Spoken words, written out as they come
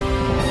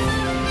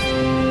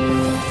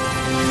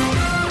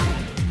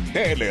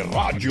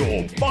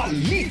Radyo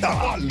Balita.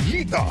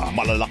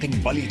 Malalaking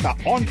balita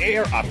on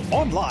air at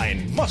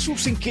online.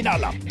 Masusing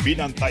kinalap,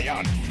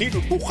 binantayan,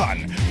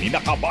 tinutukan ni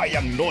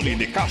nakabayang Noli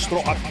de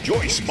Castro at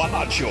Joyce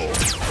Balancio.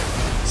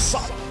 Sa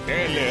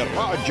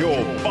Radyo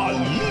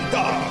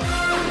Balita.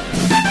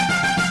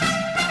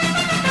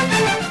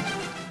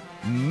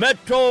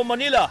 Metro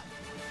Manila,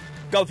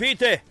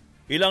 Cavite,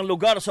 ilang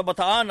lugar sa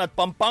Bataan at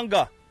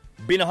Pampanga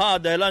binaha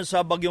dahilan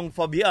sa bagyong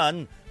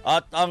Fabian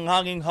at ang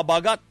hanging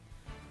habagat.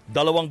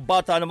 2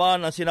 bata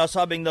naman ang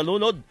sinasabing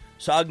nalunod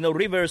sa Agno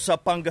River sa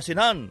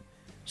Pangasinan.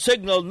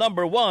 Signal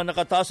number 1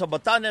 nakataas sa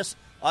Batanes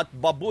at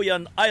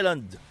Babuyan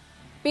Island.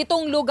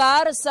 7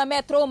 lugar sa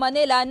Metro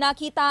Manila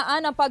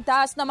nakitaan ang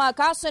pagtaas ng mga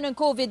kaso ng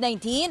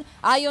COVID-19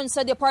 ayon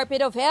sa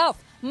Department of Health.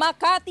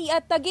 Makati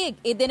at Taguig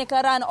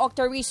idineklara ng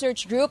Octa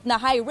Research Group na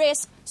high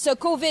risk sa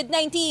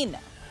COVID-19.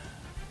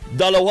 2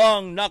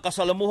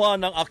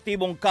 nakasalamuhan ng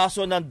aktibong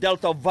kaso ng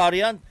Delta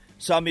variant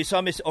sa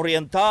Misamis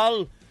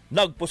Oriental,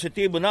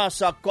 nagpositibo na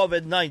sa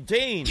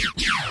COVID-19.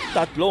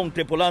 3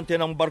 tripulante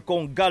ng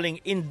barkong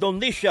galing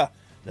Indonesia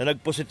na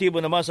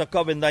nagpositibo naman sa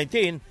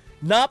COVID-19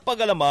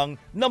 napagalamang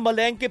na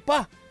malengke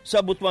pa sa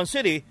Butuan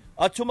City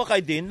at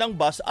sumakay din ng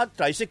bus at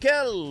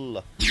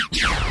tricycle.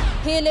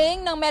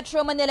 Hiling ng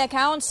Metro Manila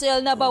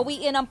Council na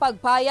bawiin ang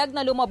pagpayag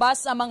na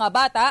lumabas ang mga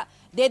bata,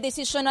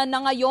 dedesisyonan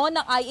na ngayon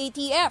ng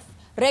IATF.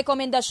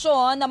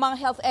 Rekomendasyon ng mga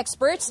health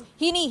experts,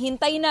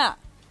 hinihintay na.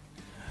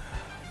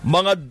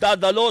 Mga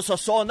dadalo sa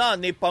SONA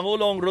ni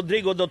Pangulong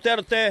Rodrigo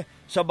Duterte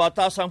sa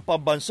batasang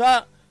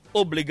pambansa,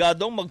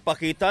 obligadong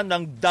magpakita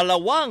ng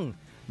 2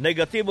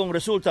 negatibong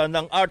resulta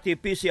ng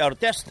RT-PCR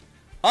test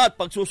at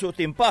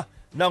pagsusutin pa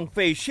ng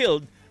face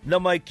shield na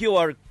may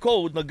QR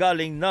code na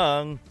galing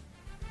ng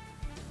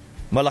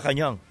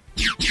Malacanang.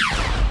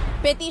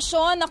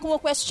 Petisyon na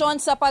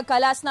kumukwestiyon sa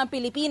pagkalas ng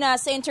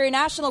Pilipinas sa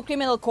International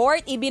Criminal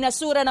Court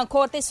ibinasura ng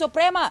Korte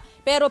Suprema,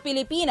 pero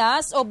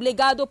Pilipinas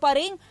obligado pa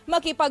ring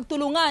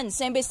makipagtulungan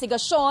sa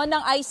investigasyon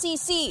ng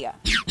ICC.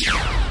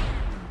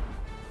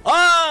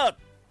 At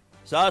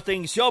sa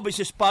ating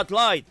showbiz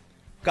spotlight,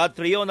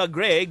 Catriona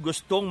Gray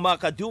gustong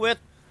makaduet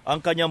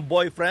ang kanyang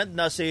boyfriend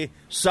na si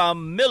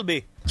Sam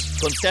Milby.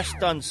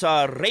 Contestant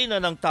sa Reyna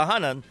ng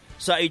Tahanan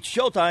sa It's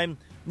Showtime,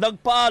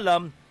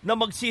 nagpaalam na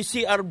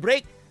magsi-CR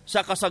break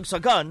sa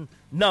kasagsagan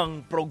ng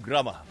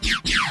programa.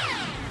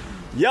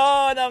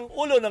 Yan ang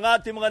ulo ng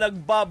ating mga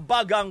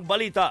nagbabagang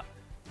balita.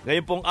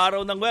 Ngayon pong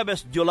araw ng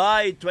Huwebes,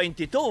 July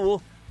 22,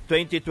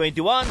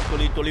 2021,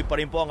 tuloy-tuloy pa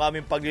rin po ang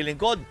aming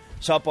paglilingkod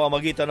sa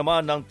pamamagitan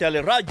naman ng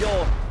Teleradyo,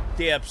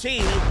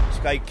 TFC,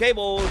 Sky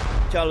Cable,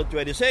 Channel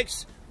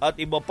 26 at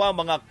iba pa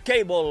mga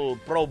cable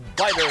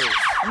providers.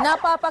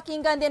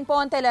 Napapakinggan din po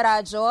ang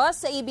Teleradyo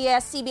sa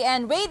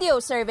ABS-CBN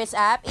Radio Service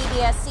App,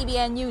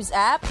 ABS-CBN News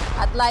App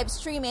at live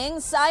streaming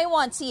sa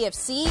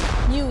iWantTFC,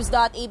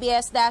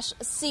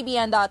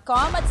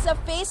 news.abs-cbn.com at sa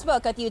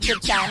Facebook at YouTube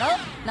channel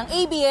ng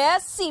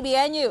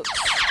ABS-CBN News.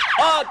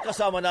 At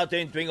kasama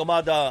natin tuwing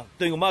umaga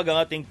ang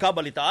ating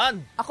kabalitaan.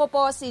 Ako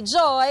po si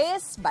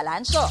Joyce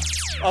Balancio.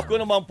 Ako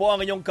naman po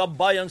ang inyong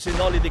kabayang si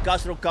Noli de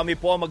Castro. Kami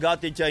po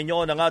maghatid sa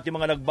inyo ng ating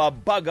mga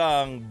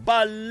nagbabagang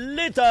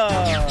balita.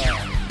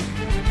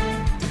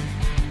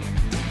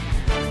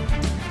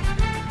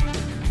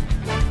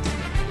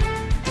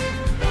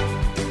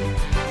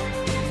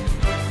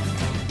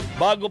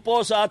 Bago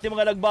po sa ating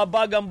mga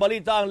nagbabagang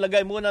balita, ang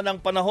lagay muna ng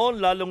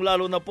panahon,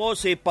 lalong-lalo na po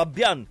si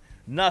Fabian.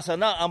 Nasa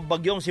na ang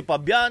bagyong si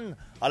Fabian?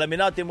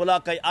 Alamin natin mula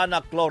kay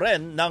Ana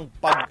Cloren ng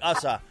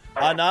Pag-asa.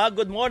 Ana,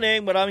 good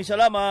morning. Maraming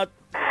salamat.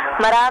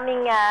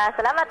 Maraming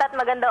salamat at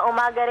magandang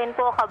umaga rin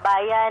po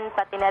kabayan,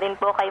 pati na rin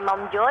po kay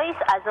Ma'am Joyce.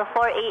 As of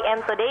 4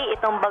 a.m. today,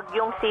 itong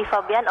bagyong si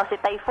Fabian o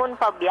si Typhoon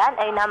Fabian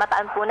ay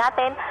namataan po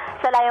natin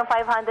sa layong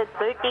 530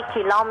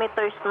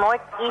 kilometers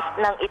northeast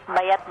ng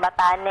Itbayat,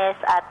 Batanes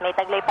at may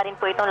taglay pa rin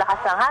po itong lakas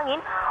ng hangin.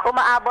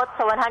 Umaabot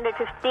sa 150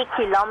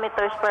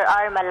 kilometers per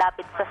hour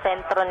malapit sa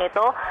sentro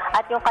nito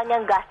at yung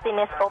kanyang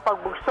gustiness o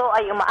pagbugso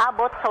ay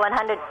umaabot sa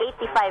 185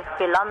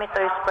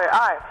 kilometers per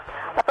hour.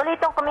 Patuloy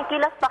itong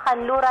kumikilos pa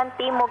kanluran,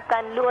 timog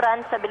kanluran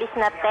sa bilis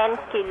na 10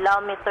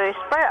 kilometers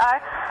per hour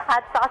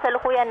at sa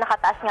kasalukuyan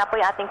nakataas nga po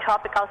yung ating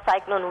tropical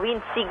cyclone wind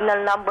signal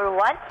number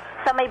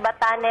 1 sa may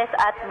Batanes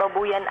at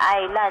Babuyan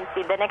Island.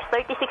 In the next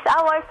 36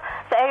 hours,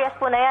 sa areas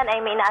po na yan ay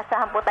may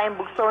inaasahan po tayong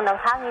bugso ng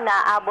hangin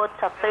na aabot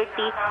sa 30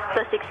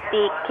 to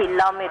 60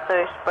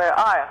 kilometers per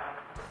hour.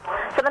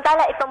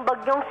 Samantala, itong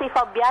bagyong si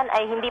Fabian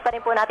ay hindi pa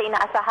rin po natin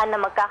inaasahan na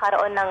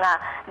magkakaroon ng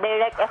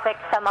direct effect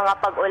sa mga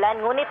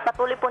pag-ulan. Ngunit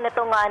patuloy po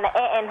nitong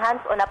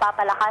na-enhance o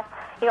napapalakas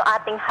yung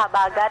ating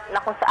habagat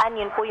na kung saan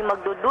yun po yung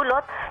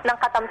magdudulot ng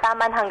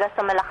katamtaman hanggang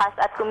sa malakas.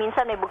 At kung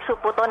minsan may bugso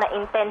po to na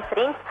intense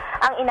rains,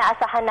 ang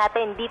inaasahan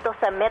natin dito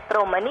sa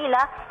Metro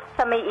Manila,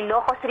 sa may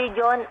Ilocos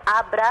Region,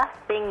 Abra,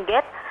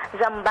 Benguet,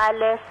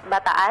 Zambales,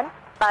 Bataan,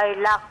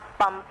 Tarlac,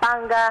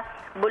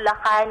 Pampanga,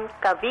 Bulacan,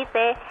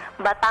 Cavite,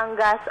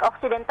 Batangas,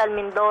 Occidental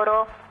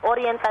Mindoro,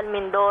 Oriental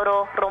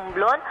Mindoro,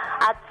 Romblon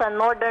at sa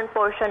northern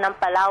portion ng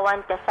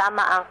Palawan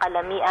kasama ang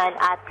Calamian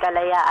at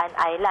Kalayaan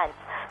Islands.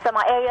 Sa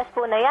mga areas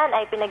po na yan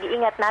ay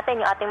pinag-iingat natin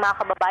yung ating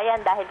mga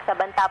kababayan dahil sa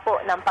banta po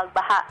ng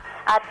pagbaha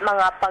at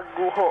mga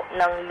pagguho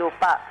ng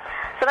lupa.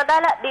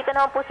 Samantala, dito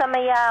naman po sa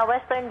may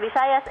Western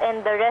Visayas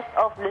and the rest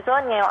of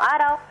Luzon ngayong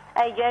araw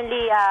ay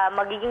generally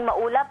magiging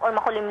maulap o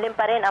makulimlim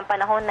pa rin ang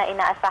panahon na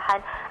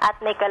inaasahan at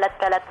may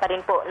kalat-kalat pa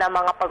rin po ng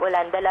mga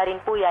pag-ulan. Dala rin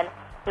po yan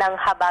ng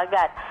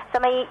habagat. Sa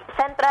may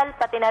central,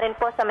 pati na rin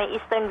po sa may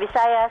Eastern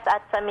Visayas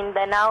at sa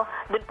Mindanao,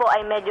 doon po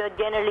ay medyo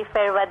generally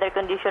fair weather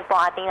condition po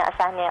ang ating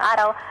naasahan ngayong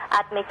araw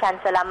at may chance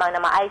lamang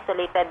na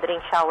ma-isolated rain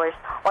showers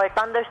or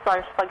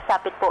thunderstorms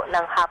pagsapit po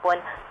ng hapon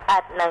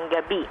at ng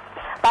gabi.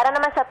 Para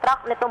naman sa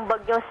track nitong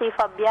bagyong si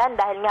Fabian,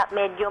 dahil nga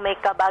medyo may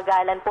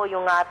kabagalan po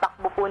yung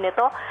takbo po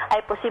nito,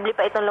 ay posible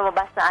pa itong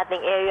lumabas na ating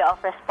area of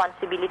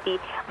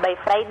responsibility by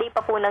Friday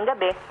pa po ng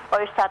gabi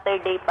or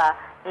Saturday pa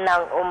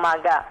ng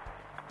umaga.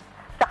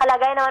 Sa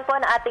kalagayan naman po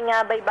ng ating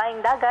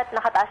baybaying dagat,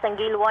 nakataas ang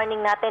gale warning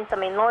natin sa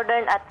may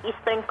northern at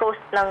eastern coast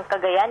ng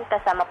Cagayan,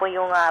 kasama po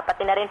yung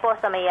pati na rin po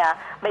sa may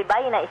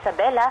baybayin na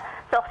Isabela,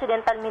 sa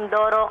Occidental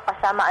Mindoro,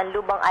 kasama ang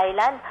Lubang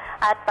Island,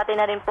 at pati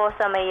na rin po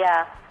sa may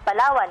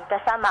Palawan,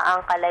 kasama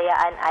ang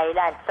Kalayaan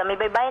Island. Sa may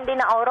baybayin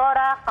din ng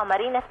Aurora,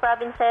 Camarines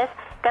Provinces,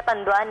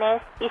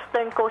 Catanduanes,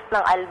 eastern coast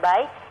ng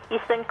Albay,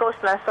 eastern coast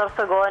ng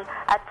Sorsogon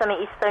at sa may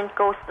eastern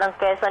coast ng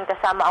Quezon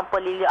kasama ang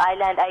Polillo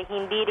Island ay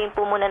hindi rin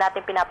po muna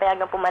natin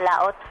pinapayagang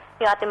pumalaot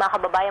yung ating mga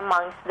kababayang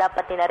mga isda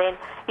pati na rin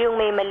yung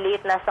may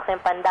maliit na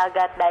sakyang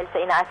pandagat dahil sa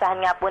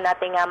inaasahan nga po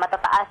natin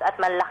matataas at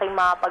malaking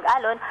mga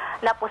pag-alon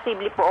na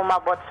posible po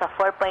umabot sa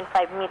 4.5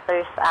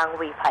 meters ang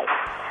wave height.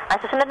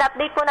 Ang susunod na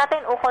update po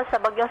natin ukol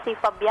sa bagyong si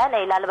Fabian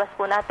ay lalabas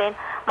po natin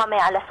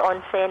mamaya alas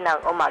 11 ng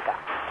umaga.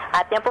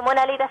 At yan po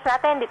muna latest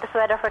natin dito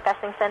sa Weather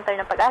Forecasting Center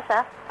ng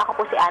Pag-asa. Ako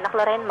po si Ana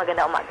Cloren.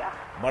 Magandang umaga.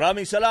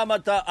 Maraming salamat,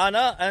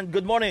 Ana, and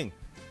good morning.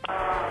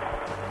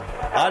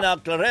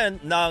 Ana Cloren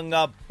ng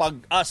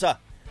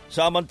Pag-asa.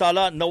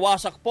 Samantala,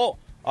 nawasak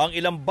po ang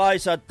ilang bahay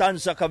sa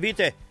Tanza,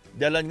 Cavite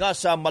dahil nga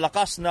sa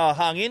malakas na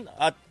hangin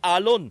at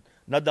alon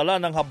na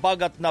dala ng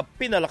habagat na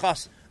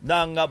pinalakas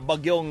ng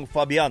bagyong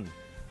Fabian.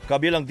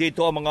 Kabilang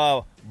dito ang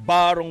mga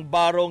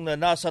barong-barong na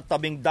nasa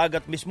tabing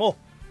dagat mismo.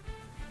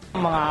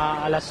 Mga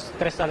alas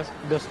 3, alas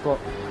 2 po,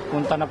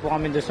 punta na po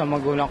kami doon sa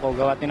magulang ko.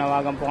 Gawa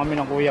tinawagan po kami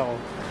ng kuya ko.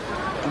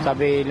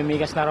 Sabi,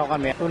 lumigas na raw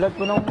kami. Tulad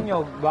po ng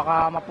nyog,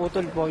 baka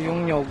maputol po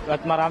yung nyog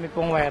at marami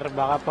pong wire.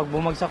 Baka pag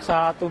bumagsak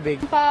sa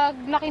tubig. Pag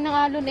laki ng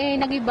alon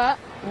nagiba.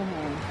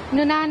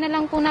 Nunahan na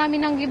lang po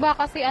namin ng giba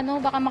kasi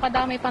baka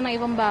makadamay pa ng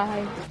ibang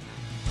bahay.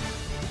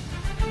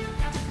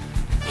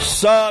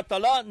 Sa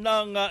tala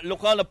ng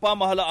lokal na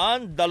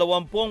pamahalaan,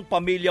 20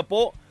 pamilya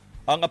po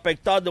ang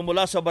apektado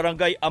mula sa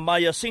barangay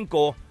Amaya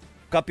 5,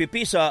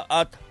 Kapipisa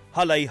at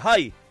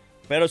Halayhay.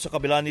 Pero sa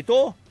kabila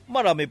nito,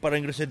 marami pa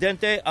ring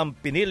residente ang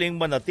piniling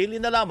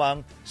manatili na lamang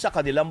sa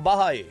kanilang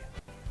bahay.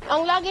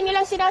 Ang lagi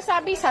nilang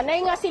sinasabi,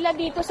 sanay nga sila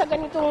dito sa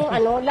ganitong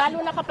lalo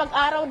na kapag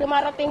araw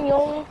dumarating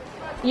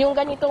yung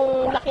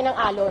ganitong laki ng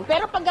alon.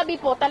 Pero pag gabi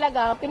po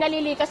talaga,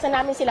 pinalilikas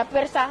na namin sila,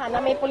 pwersahan na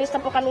may pulis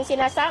na po kami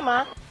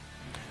sinasama.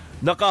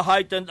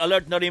 Naka-heightened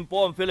alert na rin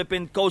po ang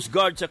Philippine Coast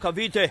Guard sa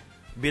Cavite.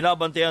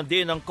 Binabantayan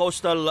din ng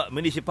coastal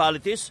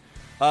municipalities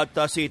at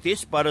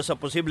cities para sa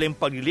posibleng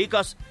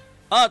paglilikas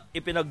at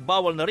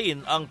ipinagbawal na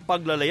rin ang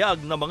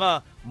paglalayag ng mga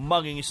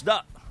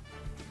mangingisda.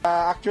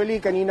 Actually,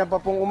 kanina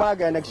pa pong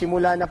umaga,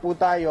 nagsimula na po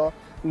tayo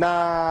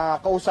na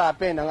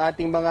kausapin ang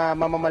ating mga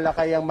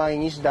mamamalakayang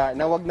mangingisda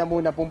na wag na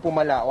muna pong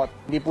pumalaot.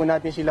 Hindi po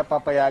natin sila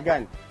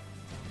papayagan.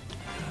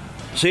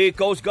 Si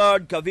Coast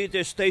Guard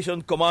Cavite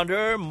Station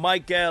Commander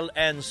Michael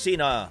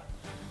Encina.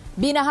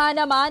 Binaha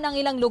naman ang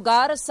ilang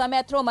lugar sa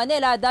Metro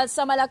Manila dahil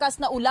sa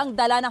malakas na ulang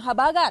dala ng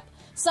habagat.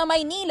 Sa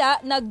Maynila,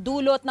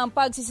 nagdulot ng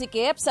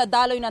pagsisikip sa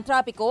daloy ng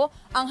trapiko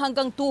ang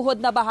hanggang tuhod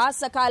na baha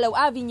sa Calao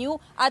Avenue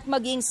at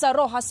maging sa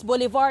Rojas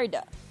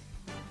Boulevard.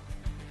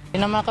 Hindi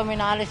naman kami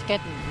naalis kahit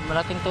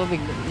malaking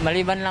tubig.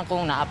 Maliban lang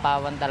kung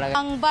naapawan talaga.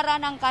 Ang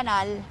bara ng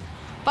kanal,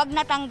 pag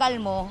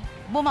natanggal mo,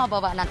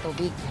 bumababa ng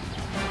tubig.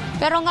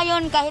 Pero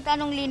ngayon, kahit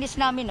anong linis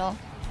namin,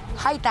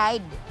 high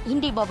tide,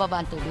 hindi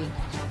bababa ang tubig.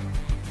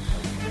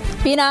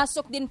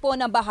 Pinasok din po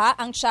ng baha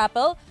ang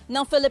chapel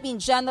ng Philippine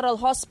General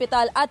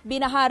Hospital at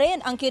binaha rin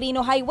ang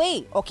Quirino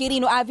Highway o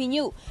Quirino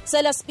Avenue.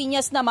 Sa Las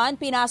Piñas naman,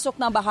 pinasok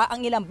ng baha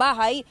ang ilang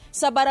bahay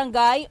sa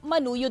barangay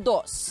Manuyo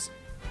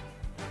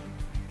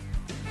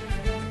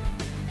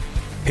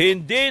 2.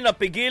 Hindi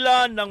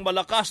napigilan ng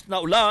malakas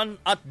na ulan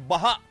at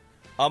baha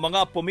ang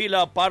mga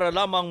pumila para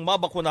lamang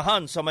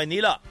mabakunahan sa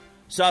Maynila.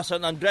 Sa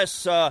San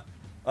Andres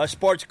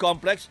Sports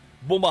Complex,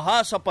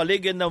 bumaha sa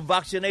paligid ng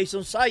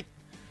vaccination site.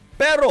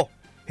 Pero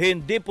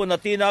hindi po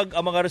natinag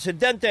ang mga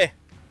residente.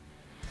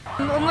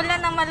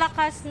 Umulan ng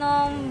malakas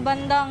nung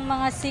bandang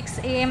mga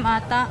 6 a.m.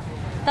 ata.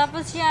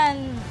 Tapos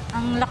yan,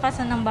 ang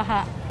lakas ng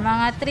baha.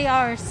 Mga 3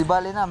 hours. Di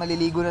bali na,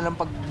 maliligo na lang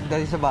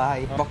pagdali sa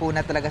bahay.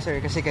 Bakuna talaga sir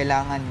kasi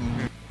kailangan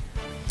niya.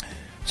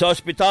 Sa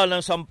ospital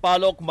ng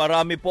Sampaloc,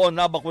 marami po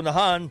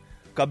nabakunahan.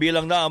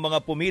 Kabilang na ang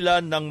mga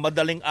pumila ng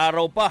madaling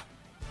araw pa.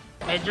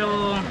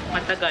 Medyo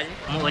matagal,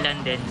 umuulan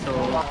din. So,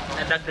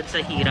 nadagdag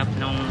sa hirap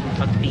ng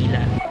pagpila.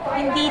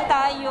 hindi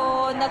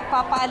tayo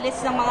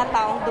nagpapaalis ng mga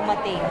taong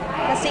dumating.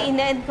 Kasi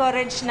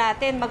ina-encourage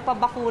natin,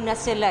 magpabakuna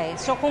sila eh.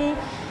 So kung,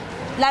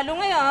 lalo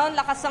ngayon,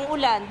 lakas ng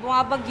ulan,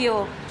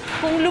 bumabagyo,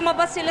 kung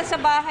lumabas sila sa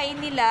bahay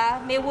nila,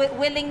 may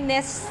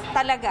willingness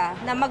talaga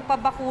na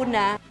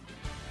magpabakuna.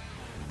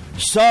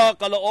 Sa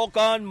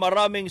Caloocan,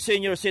 maraming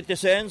senior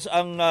citizens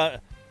ang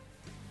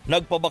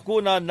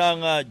nagpabakuna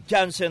ng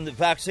Janssen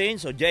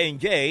vaccines o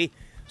J&J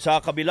sa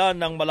kabila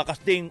ng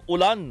malakas ding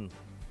ulan.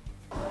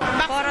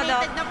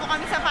 Vaccinated na po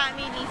kami sa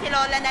family. Si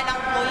Lola na lang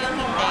po yung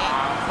hindi.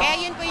 Kaya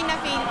yun po yung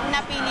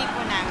napili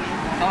po namin.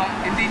 So,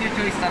 hindi nyo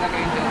choice talaga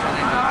yung Johnson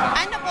 & Johnson?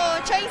 Ano po,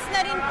 choice na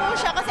rin po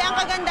siya kasi ang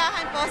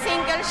kagandahan po,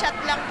 single shot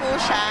lang po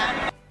siya.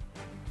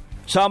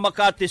 Sa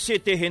Makati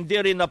City, hindi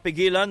rin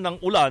napigilan ng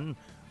ulan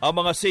ang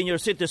mga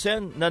senior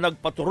citizen na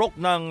nagpaturok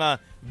ng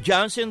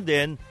Janssen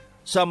din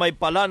sa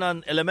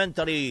Maypalanan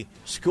Elementary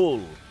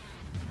School.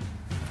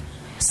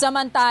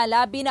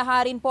 Samantala,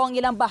 binaharin po ang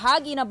ilang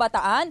bahagi ng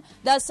Bataan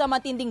dahil sa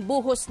matinding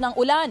buhos ng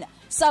ulan.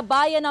 Sa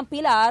bayan ng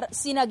Pilar,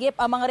 sinagip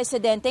ang mga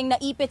residenteng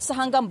naipit sa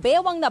hanggang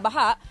bewang na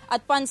baha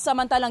at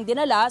pansamantalang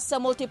dinala sa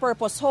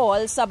multipurpose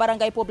hall sa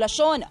Barangay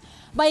Poblasyon.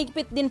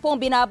 Mahigpit din pong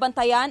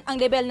binabantayan ang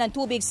level ng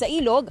tubig sa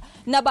ilog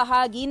na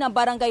bahagi ng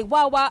Barangay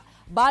Wawa,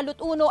 Balot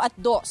 1 at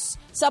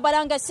 2. Sa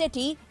Barangay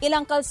City,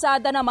 ilang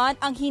kalsada naman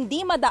ang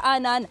hindi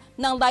madaanan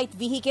ng light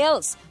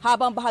vehicles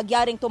habang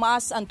bahagyaring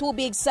tumaas ang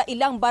tubig sa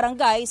ilang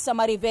barangay sa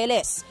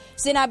Mariveles.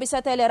 Sinabi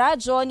sa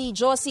teleradyo ni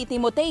Josie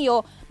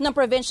Timoteo ng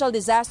Provincial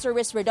Disaster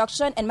Risk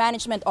Reduction and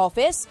Management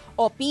Office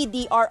o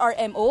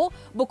PDRRMO,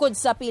 bukod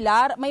sa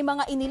Pilar, may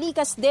mga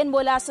inilikas din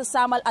mula sa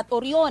Samal at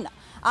Orion.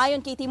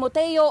 Ayon kay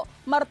Timoteo,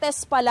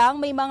 Martes pa lang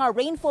may mga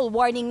rainfall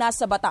warning na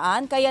sa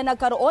Bataan kaya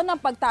nagkaroon ng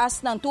pagtaas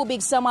ng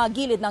tubig sa mga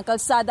gilid ng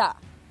kalsada.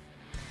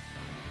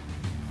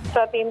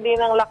 Sa tindi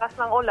ng lakas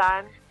ng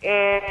ulan,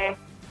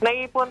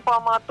 naipon po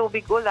ang mga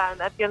tubig ulan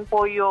at yun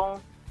po yung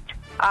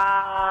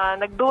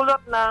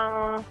nagdulot ng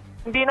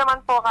hindi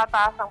naman po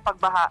kataas ang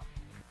pagbaha.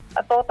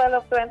 A total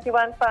of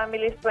 21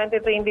 families,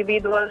 23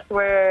 individuals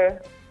were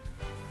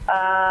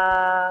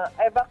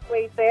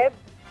evacuated.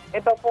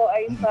 Ito po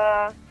ay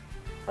sa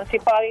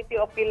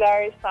Municipality of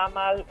Pilar,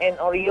 Samal, and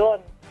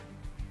Orion.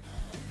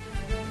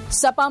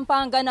 Sa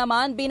Pampanga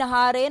naman,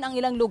 binaharin ang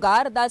ilang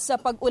lugar dahil sa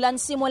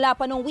pag-ulan simula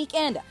pa noong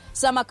weekend.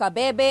 Sa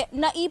Macabebe,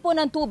 naipon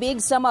ng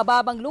tubig sa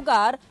mababang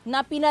lugar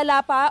na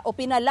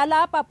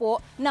pinalalapa po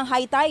ng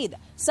high tide.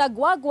 Sa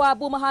Guagua,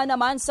 bumaha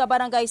naman sa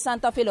Barangay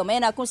Santa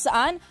Filomena kung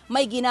saan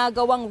may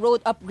ginagawang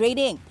road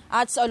upgrading.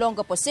 At sa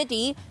Olongapo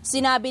City,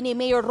 sinabi ni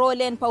Mayor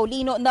Rolen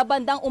Paulino na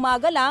bandang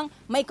umaga lang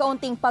may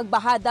kaunting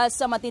pagbaha dahil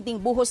sa matinding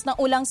buhos ng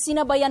ulang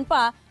sinabayan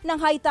pa ng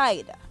high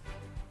tide.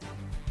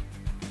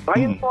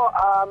 Ngayon po,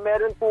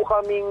 meron po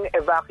kaming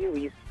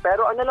evacuees.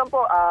 Pero ano lang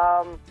po,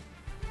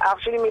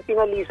 actually may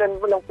pinalisan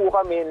po lang po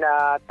kami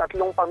na 3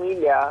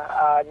 pamilya.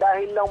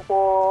 Dahil lang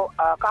po,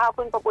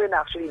 kahapon pa po yun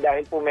actually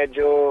dahil po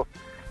medyo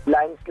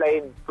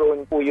landslide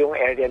prone po yung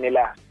area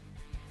nila.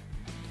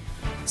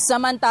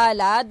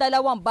 Samantala, 2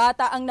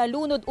 bata ang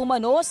nalunod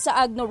umano sa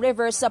Agno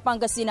River sa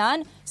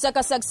Pangasinan sa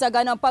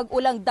kasagsagan ng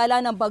pag-ulang dala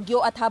ng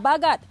bagyo at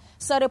habagat.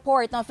 Sa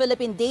report ng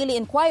Philippine Daily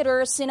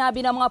Inquirer, sinabi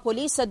ng mga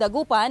pulis sa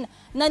Dagupan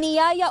na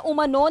niyaya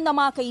umano ng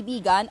mga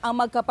kaibigan ang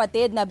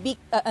magkapatid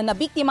na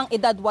biktimang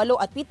edad 8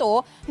 at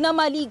 7 na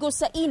maligo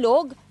sa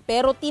ilog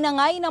pero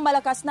tinangay ng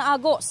malakas na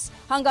agos.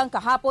 Hanggang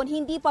kahapon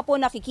hindi pa po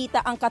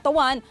nakikita ang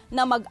katawan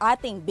na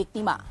mag-ating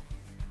biktima.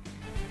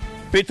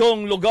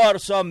 7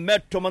 lugar sa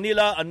Metro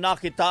Manila ang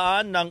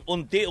nakitaan ng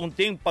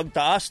unti-unting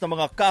pagtaas ng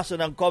mga kaso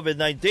ng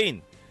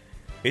COVID-19.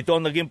 Ito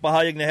ang naging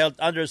pahayag ni Health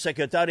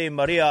Undersecretary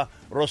Maria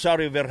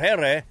Rosario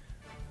Vergere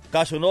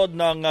kasunod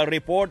ng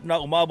report na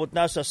umabot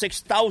na sa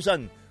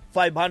 6,560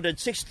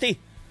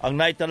 ang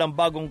naitalang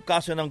bagong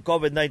kaso ng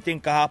COVID-19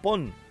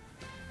 kahapon.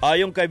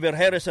 Ayon kay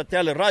Vergere sa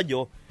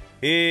teleradyo,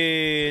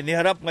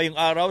 iniharap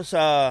ngayong araw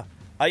sa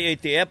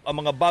IATF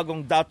ang mga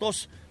bagong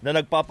datos na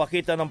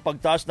nagpapakita ng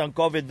pagtaas ng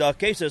COVID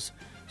cases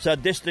sa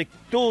District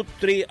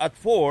 2, 3 at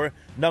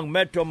 4 ng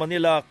Metro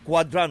Manila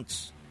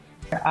quadrants.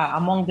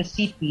 Among the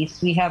cities,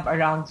 we have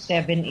around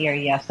 7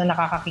 areas na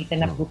nakakakita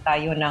na po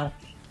tayo ng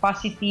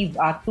positive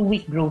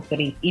 2-week growth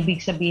rate. Ibig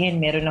sabihin,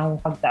 meron na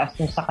hong pagtaas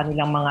dun sa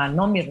kanilang mga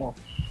numero.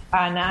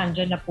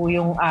 Naandyan na po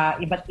yung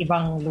iba't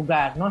ibang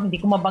lugar. No?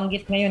 Hindi ko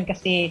mabanggit ngayon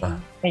kasi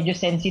medyo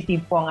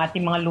sensitive po ang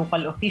ating mga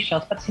local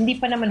officials but hindi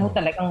pa naman ho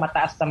talagang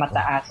mataas na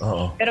mataas.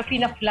 Pero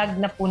fina-flag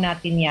na po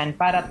natin yan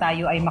para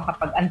tayo ay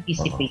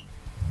makapag-anticipate.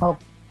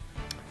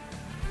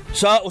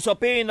 Sa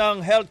usapin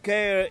ng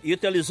healthcare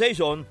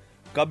utilization,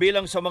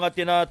 kabilang sa mga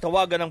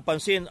tinatawagan ng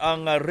pansin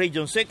ang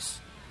Region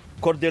 6,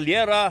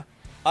 Cordillera,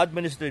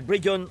 Administrative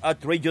Region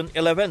at Region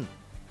 11.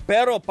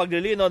 Pero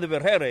paglilinaw ni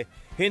Vergere,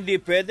 hindi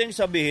pwedeng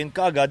sabihin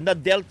kaagad na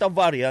Delta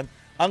variant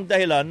ang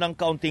dahilan ng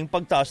kaunting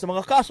pagtaas ng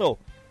mga kaso.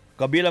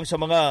 Kabilang sa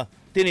mga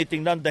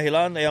tinitingnan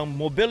dahilan ay ang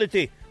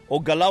mobility o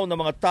galaw ng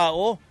mga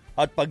tao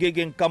at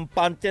pagiging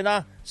kampante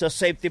na sa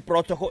safety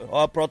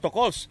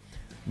protocols.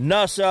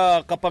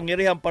 Nasa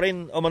kapangyarihan pa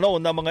rin umano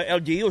ng mga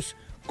LGUs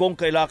kung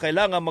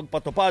kailangan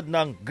magpatupad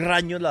ng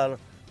granular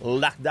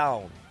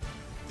lockdown.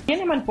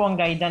 Yan naman po ang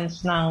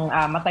guidance ng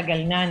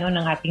matagal na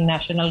ng ating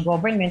national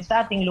government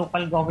sa ating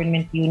local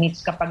government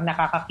units kapag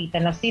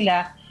nakakakita na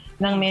sila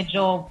ng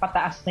medyo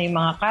pataas na yung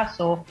mga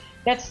kaso.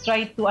 Let's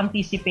try to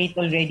anticipate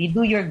already.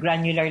 Do your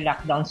granular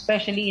lockdown,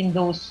 especially in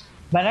those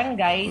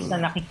barangays na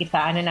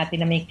nakikitaan na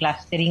natin na may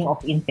clustering of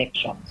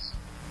infections.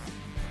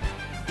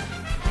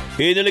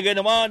 Hiniligay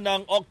naman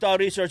ng Octa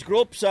Research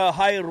Group sa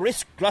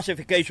high-risk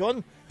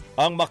classification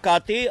ang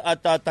Makati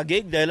at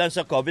Taguig dahil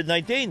sa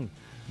COVID-19.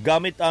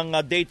 Gamit ang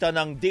data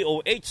ng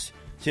DOH,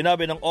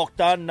 sinabi ng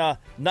Octa na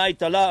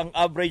naitala ang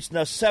average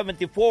na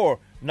 74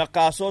 na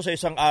kaso sa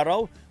isang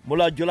araw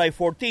mula July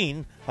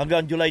 14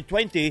 hanggang July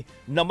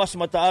 20 na mas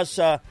mataas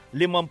sa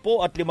 55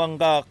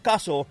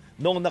 kaso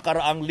noong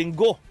nakaraang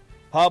linggo.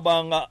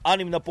 Habang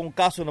 60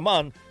 kaso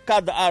naman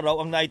kada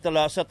araw ang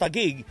naitala sa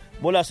Taguig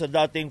mula sa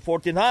dating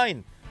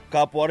 49.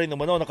 Kapwa rin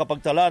naman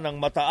nakapagtala ng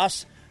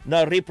mataas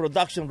na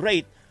reproduction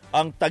rate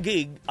ang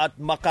Taguig at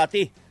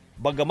Makati.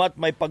 Bagamat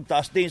may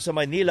pagtaas din sa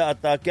Manila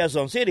at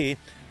Quezon City,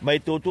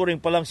 may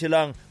tuturing pa lang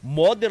silang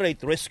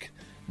moderate risk.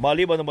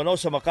 Maliban naman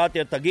sa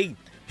Makati at Taguig,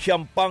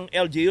 siyang pang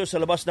LGU sa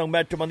labas ng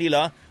Metro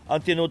Manila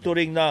ang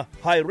tinuturing na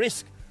high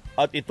risk.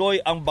 At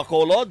ito'y ang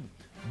Bacolod,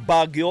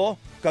 Baguio,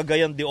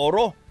 Cagayan de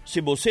Oro,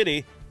 Cebu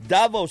City,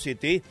 Davao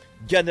City,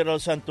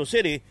 General Santos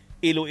City,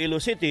 Iloilo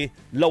City,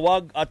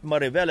 Lawag at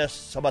Mariveles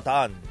sa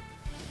Bataan.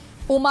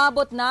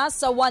 Umabot na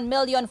sa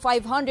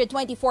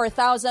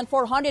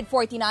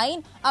 1,524,449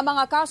 ang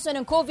mga kaso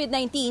ng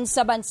COVID-19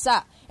 sa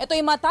bansa.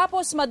 Ito'y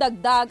matapos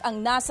madagdag ang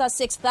nasa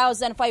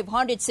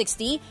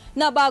 6,560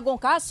 na bagong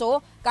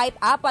kaso kahit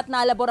 4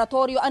 na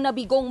laboratorio ang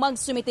nabigong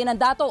magsumite ng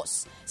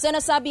datos. Sa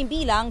nasabing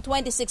bilang,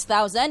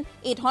 26,874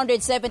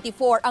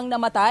 ang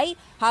namatay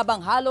habang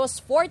halos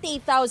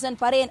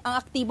 48,000 pa rin ang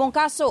aktibong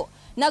kaso.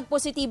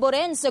 Nagpositibo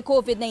rin sa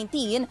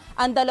COVID-19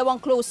 ang 2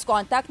 close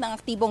contact ng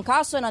aktibong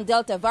kaso ng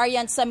Delta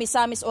variant sa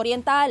Misamis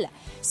Oriental.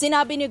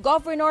 Sinabi ni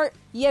Governor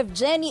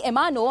Yevgeny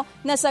Emano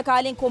na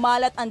sakaling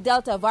kumalat ang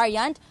Delta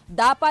variant,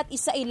 dapat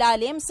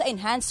isailalim sa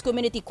enhanced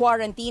community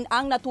quarantine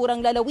ang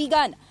naturang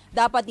lalawigan.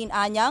 Dapat din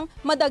anyang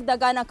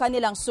madagdagan ang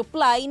kanilang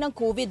supply ng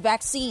COVID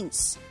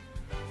vaccines.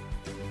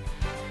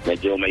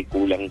 Medyo may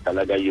kulang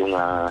talaga yung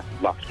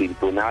vaccine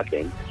po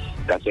natin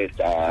kasi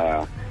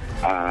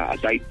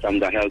aside from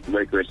the health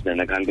workers na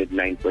nag-109%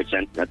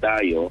 na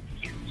tayo,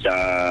 sa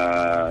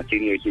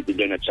senior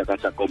citizen at saka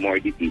sa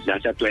commodities,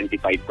 nasa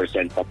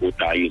 25% pa po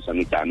tayo sa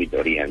Misamis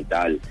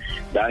Oriental.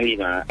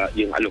 Dahil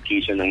yung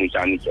allocation ng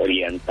Misamis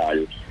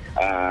Oriental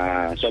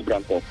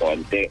sobrang po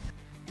konti.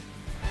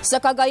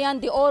 Sa Cagayan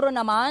de Oro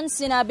naman,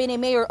 sinabi ni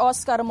Mayor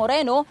Oscar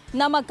Moreno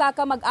na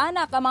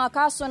magkakamag-anak ang mga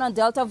kaso ng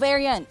Delta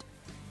variant.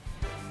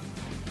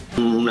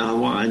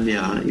 Nahawaan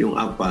niya yung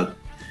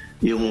 4.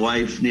 Yung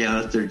wife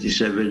niya,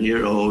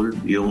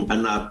 37-year-old, yung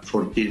anak,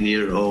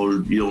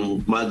 14-year-old,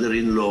 yung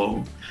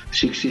mother-in-law,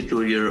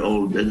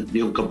 62-year-old, and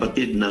yung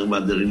kapatid ng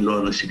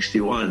mother-in-law na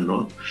 61,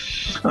 no?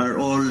 Are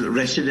all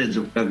residents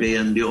of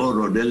Cagayan de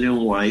Oro dahil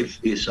yung wife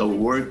is a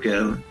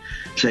worker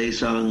sa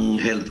isang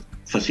health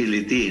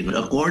facility.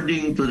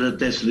 According to the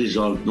test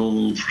result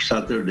nung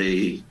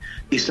Saturday,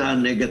 isa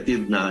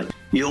negative na.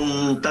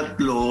 Yung 3,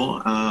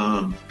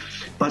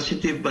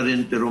 positive pa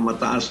rin pero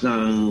mataas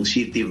ng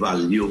CT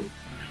value.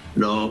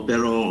 No,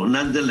 pero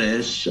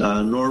nonetheless,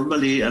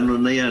 normally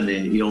na yan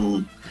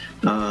yung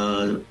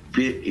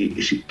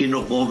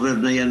kino-cover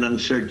na yan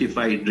ng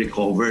certified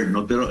recovered,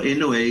 no? Pero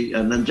anyway,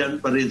 nandyan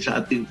pa rin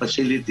sa ating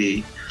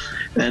facility,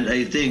 and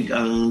I think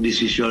ang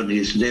decision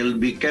is they'll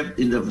be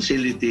kept in the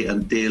facility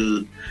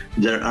until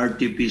their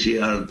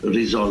RT-PCR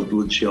result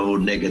would show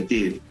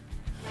negative.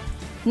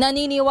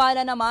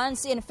 Naniniwala naman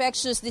si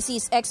infectious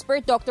disease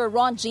expert Dr.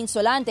 Ron Jean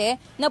Solante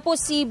na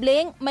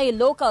posibleng may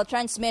local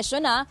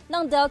transmission na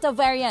ng Delta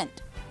variant.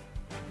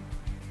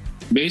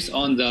 Based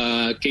on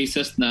the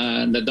cases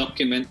na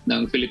document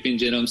ng Philippine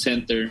Genome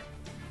Center,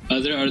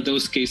 there are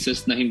those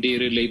cases na hindi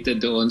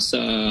related doon sa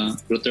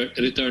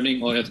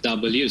returning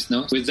OFWs.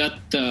 No? With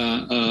that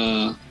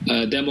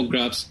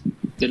demographs,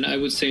 then I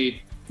would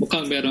say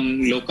mukhang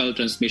merong local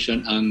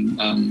transmission ang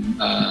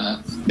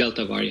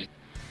Delta variant.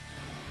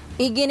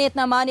 Iginit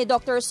naman ni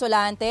Dr.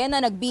 Solante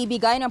na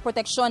nagbibigay ng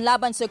proteksyon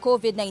laban sa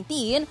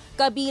COVID-19,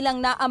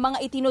 kabilang na ang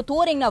mga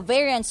itinuturing na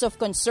variants of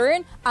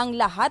concern ang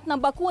lahat ng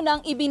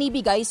bakunang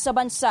ibinibigay sa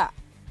bansa.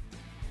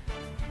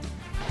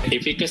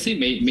 Efficacy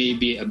may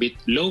be a bit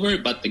lower,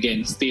 but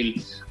again, still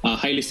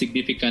highly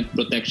significant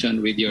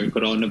protection with your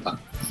CoronaVac.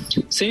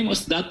 Same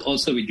as that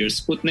also with your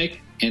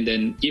Sputnik, and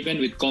then even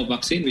with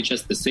Covaxin, which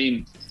has the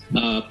same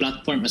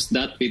platform as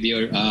that with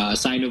your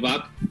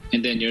Sinovac,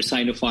 and then your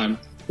Sinopharm,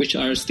 which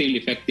are still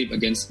effective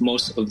against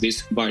most of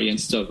these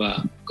variants of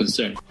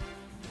concern.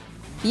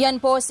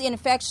 Yan po si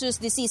infectious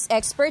disease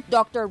expert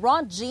Dr.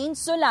 Ron Jean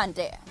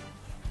Solante.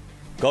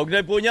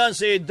 Kaugnay po niyan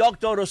si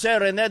Dr. Jose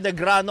Rene de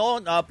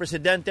Grano,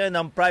 presidente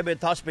ng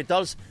Private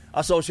Hospitals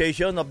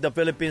Association of the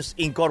Philippines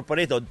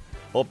Incorporated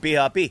o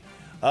PHP.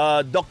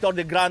 Dr.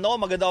 de Grano,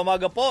 magandang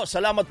umaga po.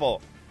 Salamat po.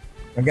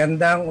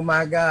 Magandang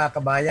umaga,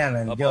 kabayan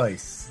and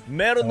Joyce.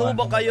 Meron ho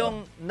ba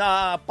kayong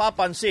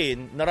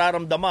napapansin,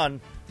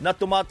 nararamdaman na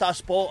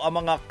tumataas po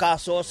ang mga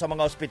kaso sa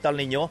mga ospital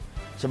ninyo?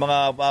 Sa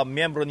mga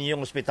miyembro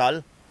ninyong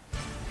ospital?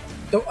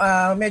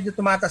 Medyo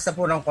tumataas na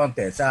po ng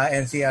konti. Sa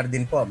NCR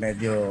din po,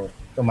 medyo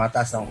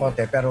tumataas ng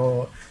konti.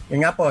 Pero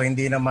yun nga po,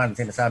 hindi naman,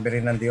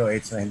 sinasabi rin ng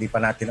DOH na hindi pa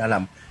natin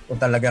alam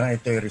kung talagang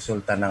ito'y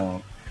resulta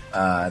ng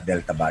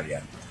Delta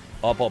variant.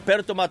 Opo, pero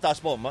tumataas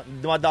po,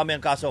 dumadami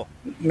ang kaso.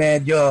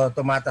 Medyo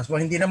tumataas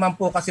po. Hindi naman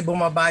po kasi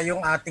bumaba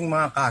yung ating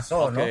mga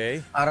kaso.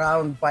 Okay. No?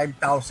 Around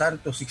 5,000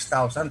 to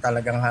 6,000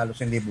 talagang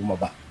halos hindi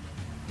bumaba.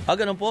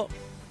 Ganun po?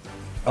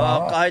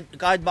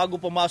 Kahit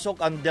bago pumasok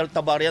ang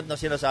Delta variant na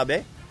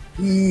sinasabi?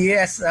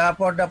 Yes,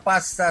 for the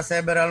past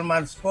several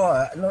months po.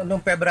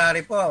 Noong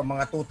February po,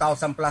 mga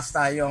 2,000 plus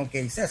tayo ang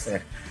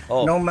cases.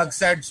 Nung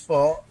mag-surge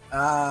po,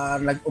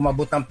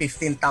 umabot ng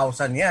 15,000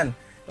 yan.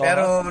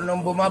 Pero nung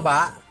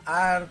bumaba,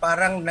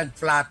 parang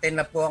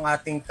nag-flatten na po ang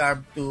ating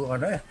curve to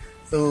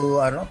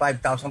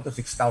 5,000 to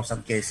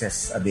 6,000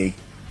 cases a day.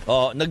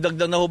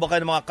 Nagdagdag na ho ba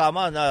kayo ng mga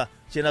kama na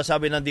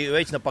sinasabi ng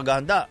DOH na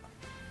paghahanda?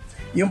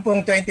 Yung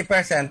pong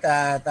 20%,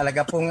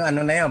 talaga pong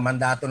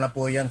mandato na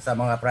po yan sa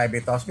mga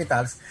private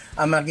hospitals.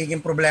 Ang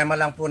magiging problema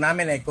lang po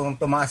namin ay kung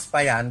tumaas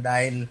pa yan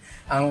dahil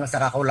sa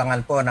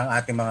kakulangan po ng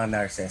ating mga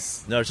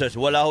nurses.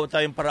 Wala ho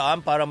tayong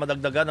paraan para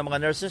madagdagan ng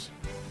mga nurses?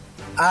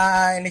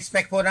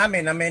 In-expect po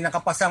namin na may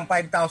nakapasang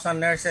 5,000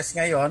 nurses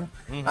ngayon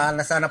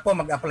na sana po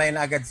mag-apply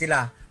na agad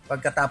sila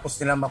pagkatapos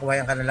nila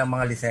makuha ang kanilang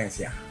mga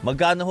lisensya.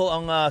 Magkano ho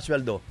ang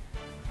sweldo?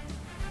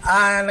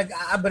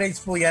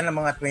 Nag-average po yan ng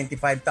mga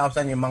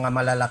 25,000 yung mga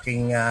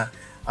malalaking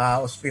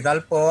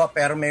ospital po,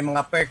 pero may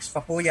mga perks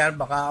pa po yan,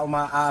 baka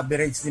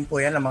average din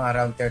po yan ng mga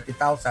around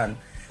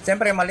 30,000.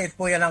 Siyempre maliit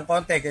po yan ng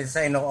konti kasi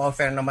sa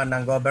ino-offer naman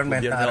ng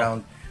government na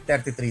around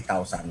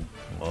 33,000.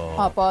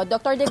 Opo.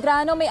 Dr.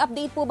 Degrano, may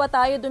update po ba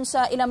tayo dun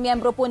sa ilang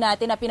miyembro po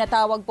natin na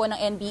pinatawag po ng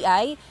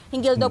NBI?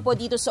 Hinggil daw po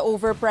dito sa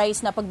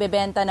overpriced na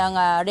pagbebenta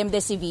ng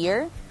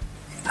Remdesivir?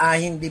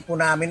 Hindi po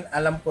namin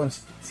alam kung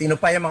sino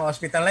pa yung mga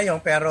hospital na yun,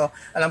 pero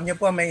alam niyo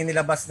po may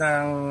inilabas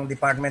ng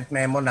department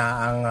memo na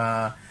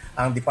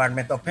ang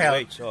Department of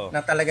Health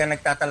na talaga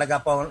nagtatalaga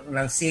po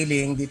ng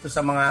ceiling dito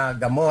sa mga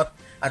gamot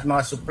at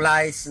mga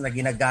supplies na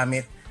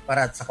ginagamit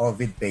para sa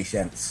COVID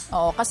patients.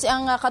 Kasi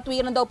ang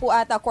katwiran daw po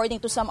ata,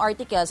 according to some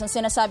articles, ang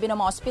sinasabi ng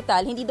mga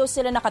ospital, hindi daw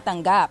sila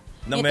nakatanggap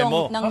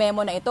ng memo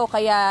na ito.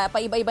 Kaya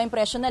paiba-iba yung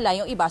presyo nila,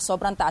 yung iba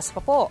sobrang taas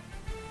pa po.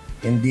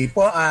 Hindi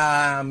po,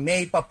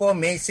 May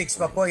 6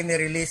 pa po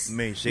inirelease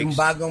yung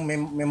bagong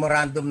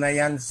memorandum na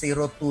yan,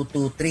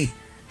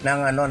 0223 ng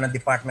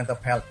Department of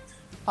Health.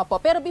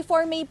 Opo, pero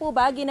before May po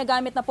ba,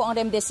 ginagamit na po ang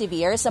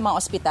Remdesivir sa mga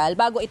ospital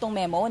bago itong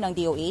memo ng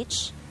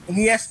DOH?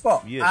 Yes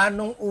po.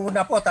 Nung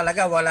una po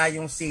talaga wala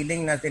yung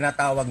ceiling na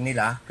tinatawag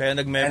nila. Kaya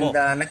nagmemo.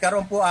 And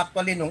nagkaroon po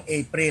actually nung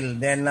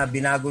April. Then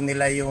binago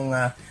nila yung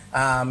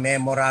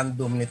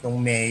memorandum nitong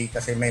May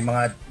kasi may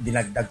mga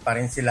dinagdag pa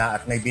rin sila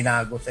at may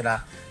binago sila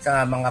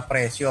sa mga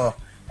presyo.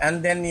 And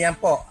then yan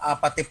po,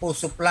 pati po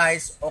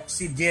supplies,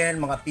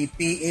 oxygen, mga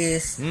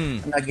PPEs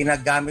na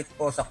ginagamit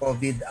po sa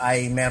COVID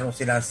ay meron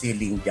silang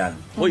ceiling dyan.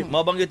 Uy,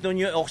 mabanggit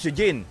nun yung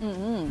oxygen.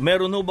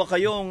 Meron ho ba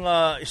kayong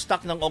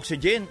stock ng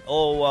oxygen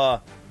o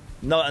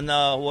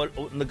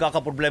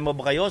nagkakaproblema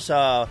ba kayo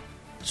sa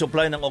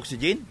supply ng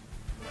oxygen?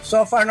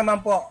 So far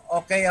naman po,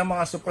 okay ang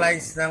mga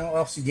supplies ng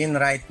oxygen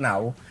right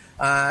now.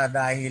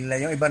 Dahil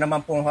yung iba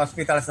naman pong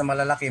hospitals na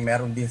malalaki,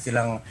 meron din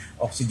silang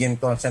oxygen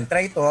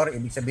concentrator.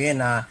 Ibig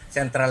sabihin na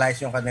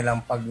centralize yung kanilang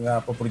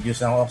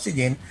pag-produce ng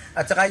oxygen.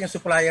 At saka yung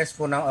suppliers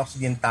po ng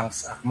oxygen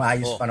tanks,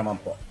 maayos pa naman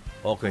po.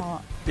 Okay.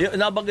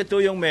 Nabanggit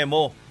yung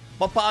memo.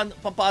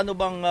 Paano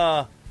bang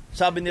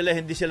sabi nila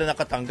hindi sila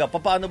nakatanggap?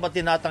 Paano ba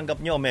tinatanggap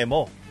nyo ang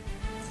memo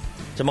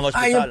sa mga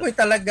ospital? Ayun po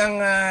talagang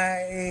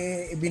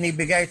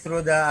ibinibigay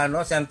through the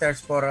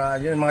centers for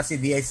yung mga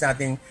CDAs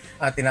natin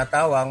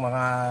tinatawag,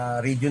 mga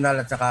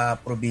regional at saka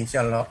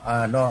provincial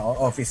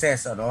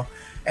offices.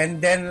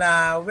 And then,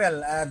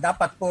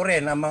 dapat po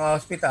rin ang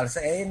mga hospitals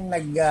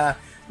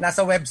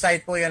nasa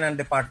website po yan ng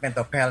Department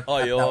of Health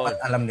at dapat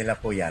alam nila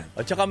po yan.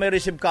 At saka may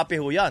receipt copy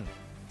ho yan.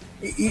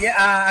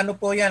 Ano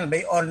po yan,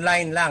 may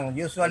online lang.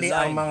 Usually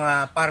ang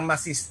mga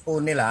pharmacist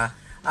po nila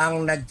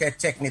ang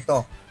nag-check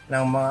nito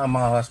ng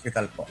mga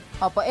hospital po.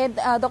 Opo,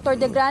 Dr.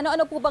 Degrano,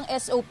 ano po bang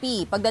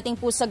SOP pagdating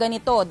po sa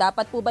ganito?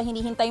 Dapat po ba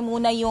hinihintay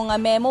muna yung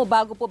memo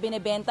bago po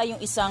binebenta yung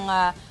isang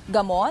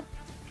gamot?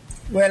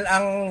 Well,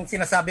 ang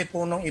sinasabi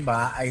po nung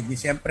iba ay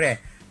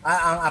siyempre,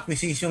 ang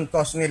acquisition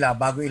cost nila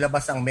bago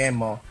ilabas ang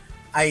memo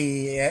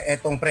ay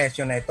etong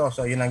presyo na ito.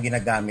 So, yun ang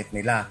ginagamit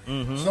nila.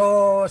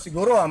 So,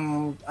 siguro,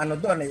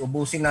 doon ay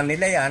ubusin na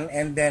nila yan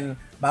and then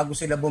bago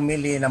sila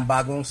bumili ng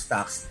bagong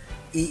stocks,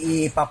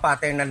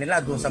 ipapattern na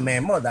nila doon sa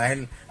memo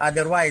dahil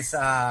otherwise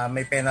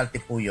may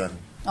penalty po yun.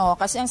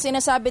 Kasi ang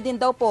sinasabi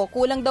din daw po,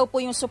 kulang daw po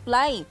yung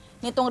supply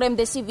nitong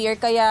Remdesivir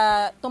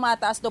kaya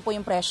tumataas daw po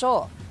yung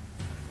presyo.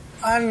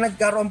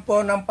 Nagkaroon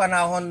po ng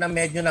panahon na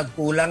medyo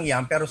nagkulang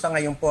yan pero sa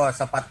ngayon po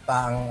sapat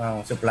pa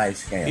ang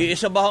supplies ngayon.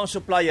 Iisa ba ang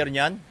supplier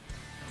niyan?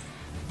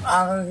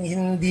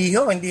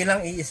 Hindi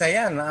lang iisa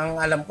yan. Ang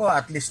alam ko,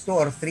 at least 2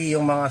 or 3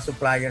 yung mga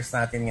suppliers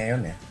natin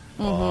ngayon eh.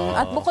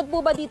 At bukod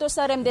po ba dito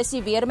sa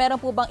remdesivir, meron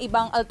po bang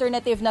ibang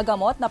alternative na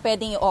gamot na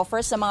pwedeng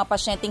i-offer sa mga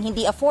pasyenteng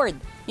hindi afford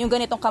yung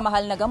ganitong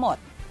kamahal na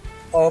gamot?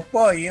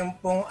 Opo, yung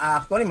pong,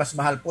 actually, mas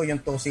mahal po yung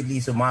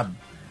tocilizumab.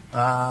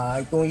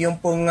 Kung yung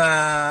pong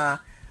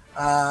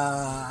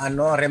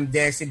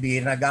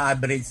remdesivir,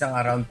 nag-average ng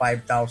around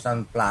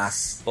 5,000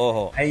 plus.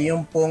 Ay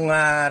yung pong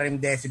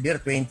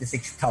remdesivir,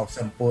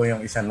 26,000 po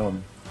yung isa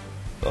nun.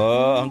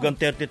 Hanggang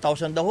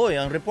 30,000 daw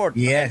ang report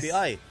ng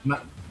NBI.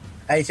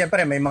 Ay,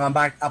 siyempre, may mga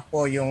markup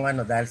po yung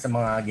dahil sa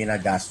mga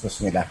ginagastos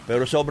nila.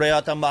 Pero sobra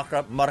yata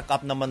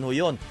markup naman ho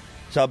yun.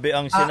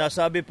 Ang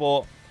sinasabi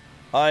po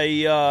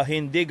ay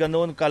hindi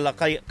ganoon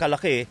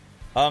kalaki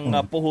ang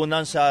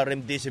puhunan sa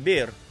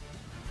remdesivir.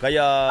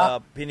 Kaya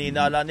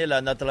pininala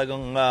nila na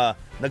talagang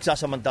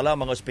nagsasamantala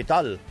mga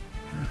ospital.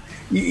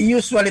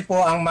 Usually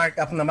po, ang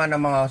markup naman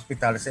ng mga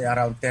ospital ay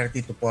around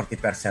 30 to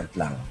 40%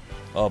 lang.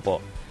 Opo.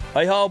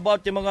 Ay, how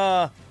about yung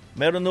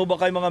meron ba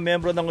kayo mga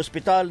membro ng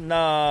ospital na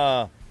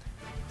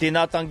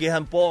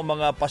tinatanggihan po ang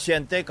mga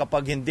pasyente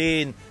kapag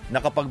hindi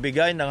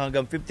nakapagbigay ng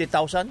hanggang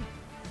 50,000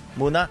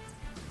 muna?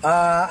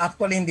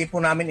 Actually, hindi po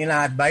namin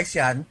ina-advise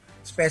yan.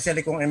 Especially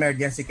kung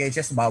emergency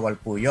cases, bawal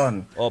po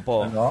yun.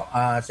 Opo.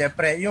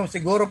 Siyempre,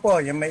 siguro po,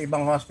 yung may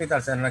ibang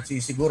hospitals na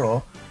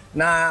nagsisiguro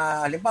na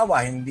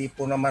halimbawa, hindi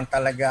po naman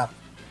talaga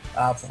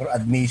for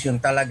admission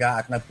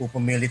talaga at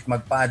nagpupumilit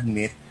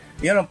magpa-admit,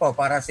 yun po,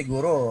 para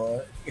siguro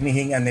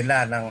inihingan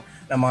nila ng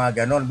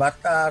mga ganon.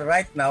 But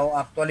right now,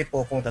 actually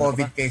po, kung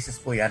COVID cases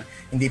po yan,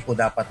 hindi po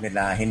dapat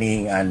nila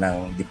hinihingan ng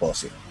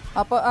deposit.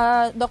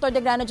 Dr.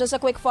 Degrano, just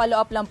a quick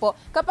follow-up lang po.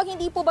 Kapag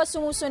hindi po ba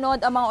sumusunod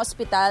ang mga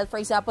ospital,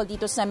 for example,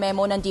 dito sa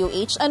memo ng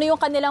DOH, ano yung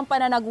kanilang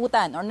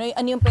pananagutan? Or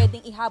ano yung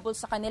pwedeng ihabol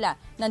sa kanila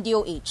ng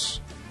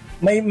DOH?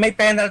 May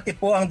penalty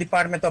po ang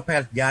Department of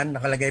Health dyan.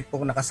 Nakalagay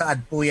po,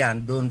 nakasaad po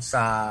yan dun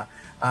sa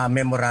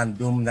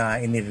memorandum na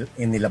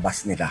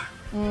inilabas nila.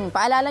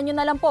 Paalala nyo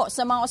na lang po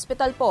sa mga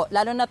ospital po,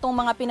 lalo na itong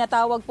mga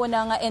pinatawag po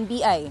ng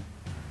NBI.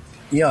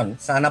 Yon,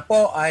 sana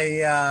po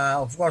ay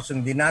of course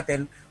hindi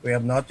natin, we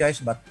have no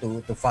choice but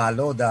to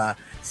follow the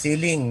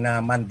ceiling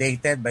na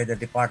mandated by the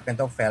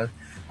Department of Health.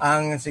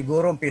 Ang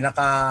siguro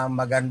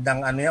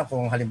pinakamagandang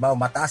kung halimbawa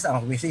mataas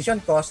ang acquisition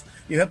cost,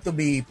 you have to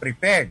be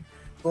prepared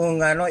kung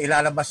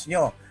ilalabas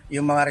nyo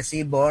yung mga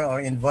resibo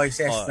or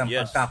invoices ng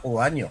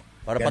pagkakuha nyo.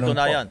 Para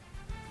patunayan.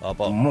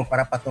 Opo.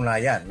 Para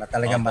patunayan na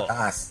talagang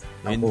mataas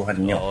ang kuha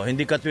nyo.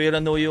 Hindi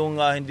katwiran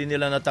yung hindi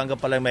nila natanggap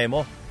pala yung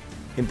memo.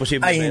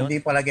 Imposible na yun? Hindi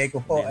palagay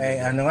ko po.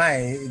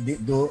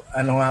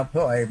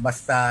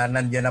 Basta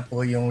nandiyan na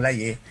po yung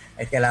lay,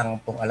 kailangan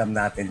pong alam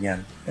natin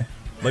yan.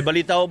 May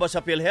balita ho ba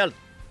sa PhilHealth?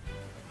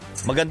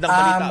 Magandang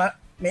balita.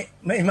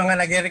 May mga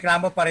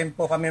nagreklamo pa rin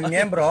po kami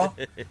miyembro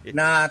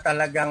na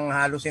talagang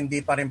halos hindi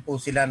pa rin po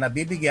sila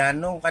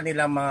nabibigyan ng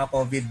kanilang mga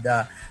COVID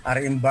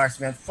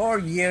reimbursement for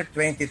year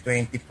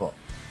 2020 po.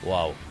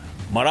 Wow.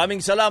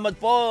 Maraming salamat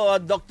po,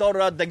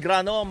 Dr.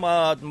 Degrano.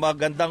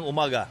 Magandang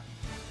umaga.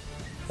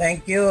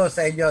 Thank you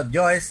sa inyo,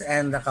 Joyce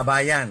and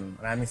Kabayan.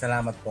 Maraming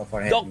salamat po for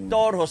having me.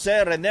 Dr. Jose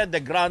Rene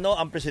Degrano,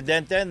 ang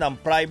presidente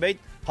ng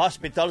Private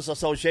Hospitals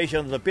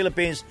Association of the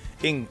Philippines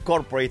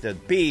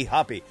Incorporated,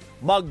 P-Happy.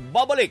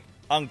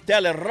 Magbabalik ang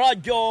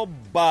Teleradyo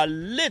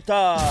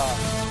Balita.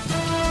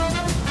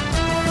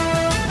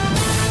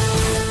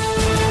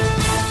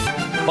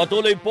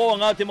 Patuloy po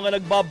ang ating mga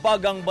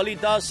nagbabagang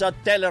balita sa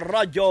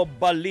Teleradyo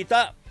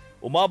Balita.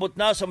 Umabot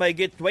na sa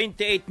mahigit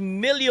 28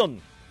 million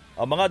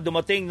ang mga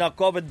dumating na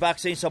COVID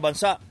vaccine sa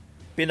bansa.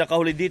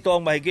 Pinakahuli dito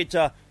ang mahigit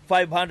sa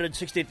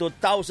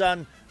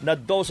 562,000 na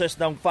doses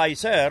ng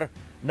Pfizer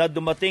na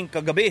dumating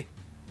kagabi.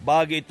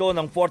 Bahagi ito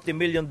ng 40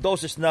 million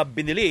doses na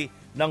binili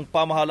ng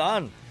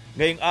pamahalaan.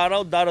 Ngayong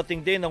araw,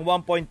 darating din ng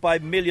 1.5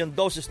 million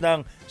doses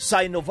ng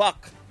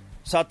Sinovac.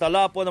 Sa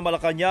tala po ng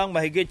Malacanang,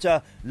 mahigit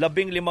sa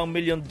 15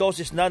 million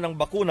doses na ng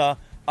bakuna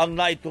ang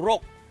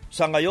naiturok.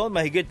 Sa ngayon,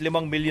 mahigit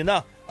 5 milyon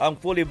na ang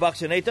fully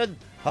vaccinated,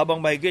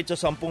 habang mahigit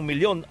sa 10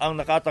 milyon ang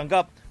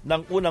nakatanggap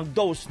ng unang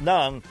dose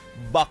ng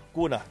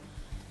bakuna.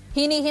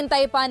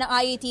 Hinihintay pa ng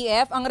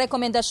IATF ang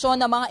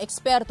rekomendasyon ng mga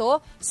eksperto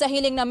sa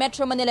hiling ng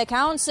Metro Manila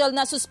Council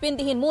na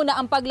suspindihin muna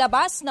ang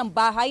paglabas ng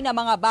bahay ng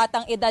mga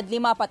batang edad 5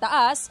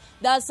 pataas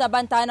dahil sa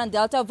banta ng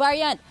Delta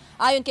variant.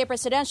 Ayon kay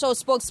Presidential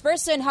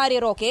Spokesperson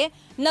Harry Roque,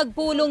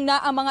 nagpulong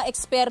na ang mga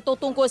eksperto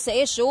tungkol sa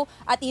issue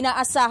at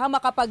inaasahang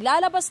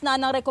makapaglalabas na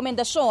ng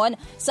rekomendasyon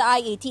sa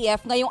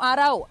IATF ngayong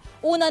araw.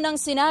 Una nang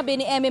sinabi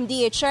ni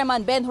MMDA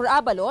Chairman Benhur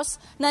Abalos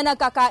na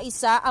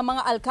nagkakaisa ang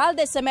mga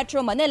alkalde sa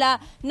Metro Manila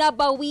na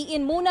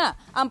bawiin muna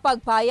ang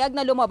pagpayag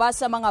na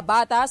lumabas sa mga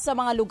bata sa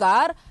mga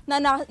lugar na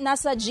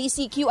nasa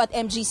GCQ at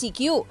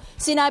MGCQ.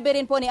 Sinabi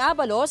rin po ni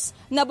Abalos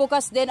na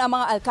bukas din ang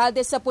mga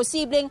alkalde sa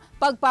posibleng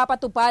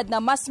pagpapatupad na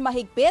mas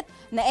mahigpit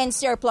na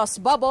NCR Plus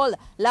bubble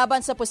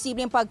laban sa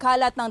posibleng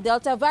pagkalat ng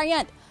Delta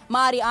variant.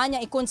 Maaari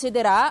niya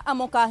ikonsidera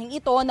ang mungkahing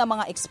ito ng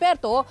mga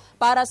eksperto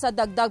para sa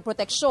dagdag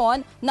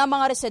proteksyon ng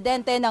mga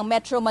residente ng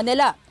Metro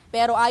Manila.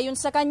 Pero ayon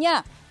sa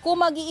kanya, kung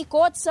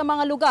mag-iikot sa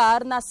mga lugar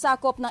na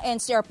sakop ng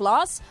NCR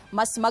Plus,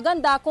 mas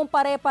maganda kung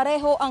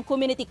pare-pareho ang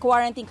community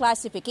quarantine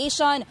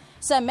classification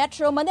sa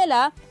Metro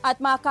Manila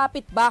at mga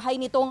kapitbahay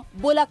nitong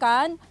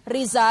Bulacan,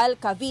 Rizal,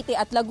 Cavite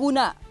at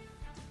Laguna.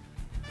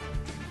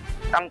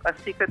 Ang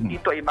secret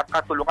dito ay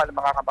makatulungan ng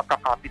mga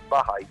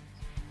magkakapitbahay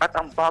at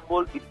ang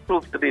bubble it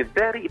proved to be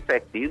very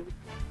effective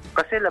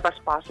kasi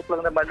labas-pasok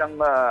lang naman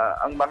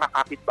ang mga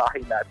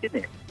kapitbahay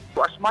natin eh.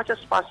 So as much as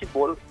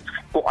possible,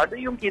 kung ano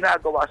yung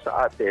ginagawa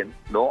sa atin,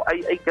 no,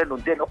 ay ganun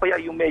din. O kaya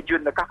yung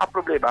medyo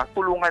nagkakaproblema,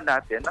 tulungan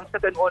natin nang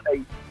sa ganoon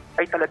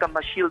ay talagang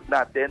ma-shield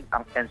natin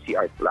ang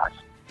NCR Plus.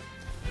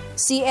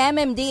 Si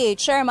MMDA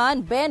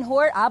Chairman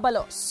Benhur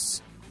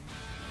Abalos.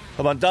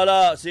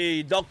 Samantala,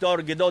 si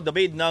Dr. Guido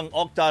David ng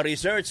Octa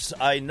Research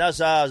ay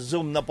nasa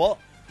Zoom na po.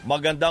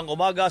 Magandang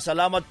umaga.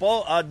 Salamat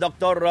po,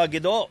 Dr.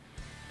 Guido.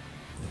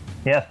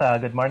 Yes,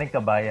 good morning,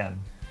 kabayan.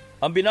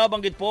 Ang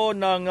binabanggit po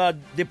ng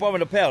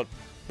Department of Health,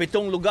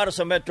 7 lugar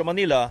sa Metro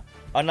Manila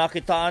ang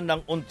nakitaan ng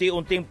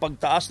unti-unting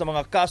pagtaas ng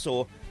mga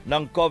kaso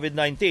ng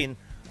COVID-19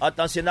 at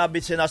ang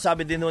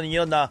sinasabi din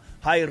ninyo na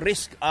high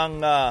risk ang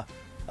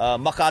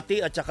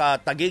Makati at saka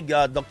Taguig,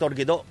 Dr.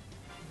 Guido.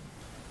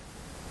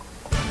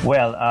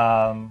 Well,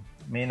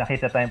 may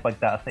nakita tayong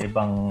pagtaas sa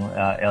ibang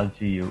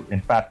LGU.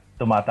 In fact,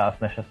 tumataas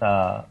na siya sa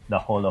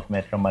the whole of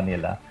Metro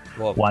Manila.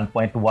 Wow.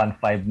 1.15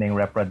 na yung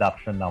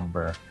reproduction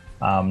number.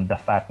 The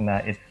fact na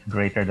it's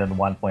greater than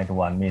 1.1,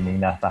 meaning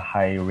nasa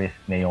high risk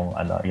na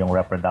yung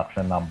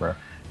reproduction number.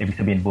 Ibig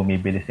sabihin,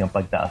 bumibilis yung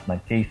pagtaas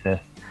ng cases.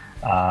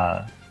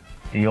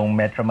 Yung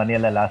Metro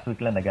Manila last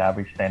week lang,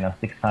 nag-average tayo ng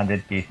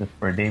 600 cases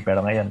per day.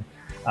 Pero ngayon,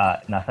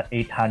 nasa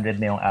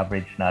 800 na yung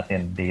average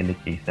natin daily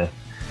cases.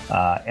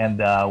 And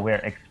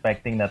we're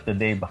expecting na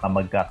today, baka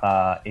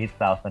magkaka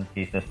 8,000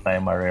 cases tayo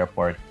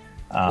ma-report.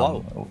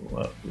 Wow.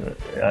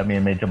 I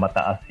mean, medyo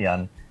mataas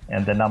yan.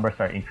 And the numbers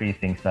are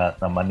increasing sa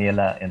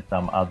Manila and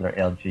some other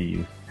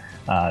LGUs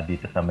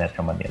dito sa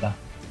Metro Manila.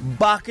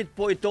 Bakit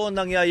po ito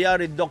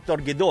nangyayari, Dr.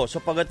 Guido?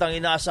 Sapagat ang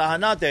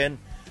inaasahan natin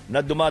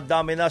na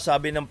dumadami na,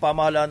 sabi ng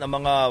pamahalaan, ang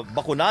mga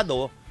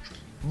bakunado,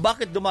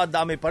 bakit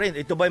dumadami pa rin?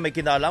 Ito ba may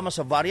kinalaman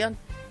sa variant?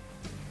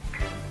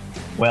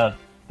 Well,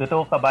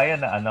 totoo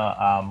kabayan na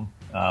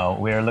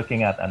we're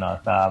looking at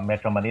sa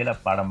Metro Manila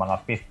para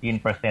mga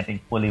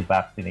 15% fully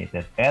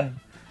vaccinated. And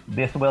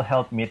this will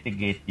help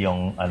mitigate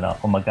yung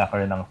kung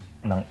magkakaroon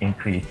ng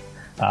increase.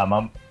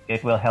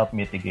 It will help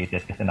mitigate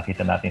it kasi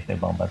nakita natin sa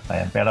ibang bansa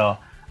yan. Pero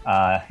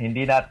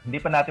hindi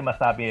pa natin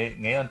masabi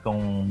ngayon kung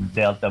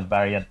Delta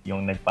variant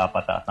yung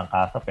nagpapataas ng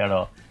kaso.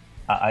 Pero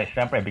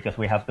syempre because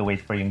we have to wait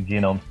for yung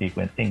genome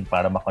sequencing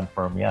para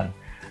ma-confirm yan.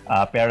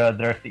 Pero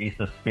there's a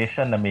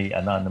suspicion na may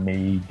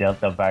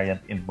Delta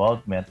variant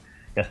involvement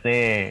kasi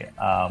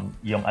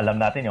yung alam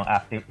natin yung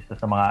isa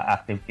sa mga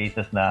active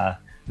cases na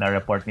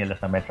report nila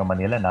sa Metro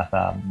Manila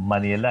nasa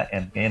Manila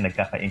and ngayon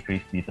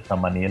nagkaka-increase dito sa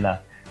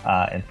Manila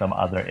and some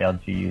other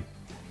LGUs.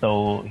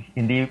 So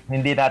hindi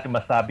natin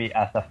masabi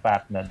as a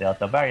fact na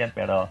Delta variant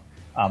pero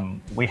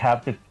we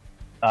have to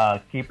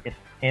keep it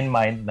in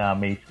mind na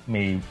may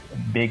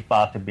big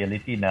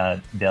possibility na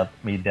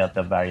may Delta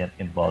variant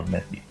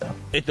involvement dito.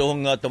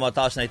 Itong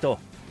tumataas na ito?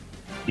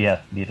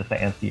 Yes, dito sa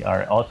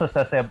NCR. Also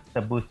sa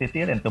Cebu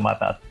City rin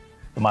tumataas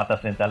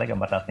rin talaga.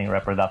 Mataas na yung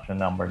reproduction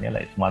number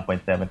nila. It's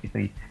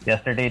 1.73.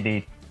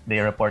 Yesterday, they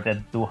reported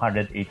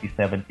 287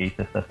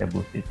 cases sa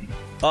Cebu City.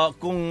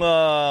 Kung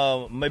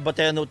may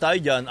batayan tayo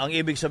dyan, ang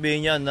ibig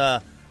sabihin niyan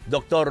na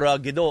Dr.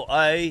 Guido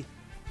ay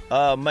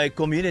may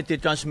community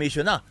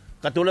transmission na.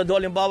 Katulad do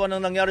halimbawa ng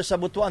nangyari sa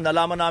Butuan,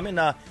 nalaman namin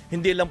na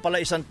hindi lang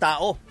pala isang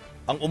tao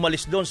ang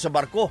umalis doon sa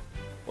barko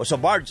o sa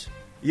barge.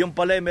 Yung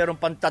pala meron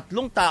pang 3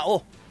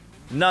 tao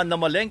na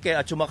namalengke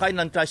at sumakay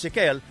ng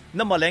tricycle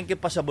na malengke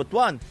pa sa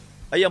Butuan.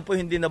 Ayan po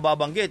hindi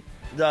nababanggit.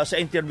 Sa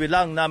interview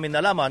lang namin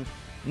nalaman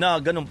na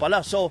ganun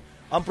pala. So,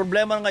 ang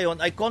problema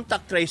ngayon ay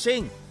contact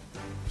tracing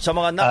sa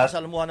mga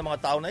nakasalamuhan ng mga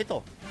tao na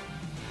ito.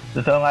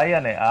 Totoo nga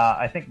yan eh.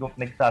 I think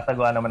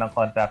nagsasagawa naman ng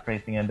contact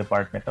tracing yung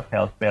Department of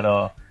Health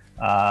pero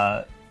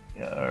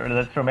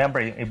let's remember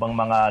yung ibang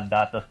mga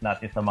datos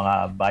natin sa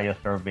mga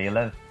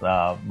biosurveillance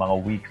mga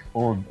weeks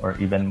old or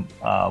even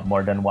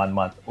more than 1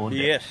 month old.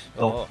 Yes.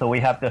 So we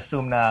have to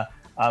assume na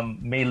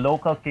may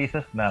local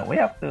cases na we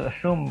have to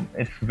assume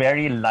it's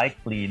very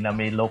likely na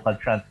may local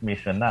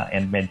transmission na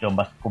and medyo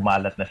mas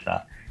kumalat na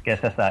siya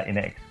kaysa sa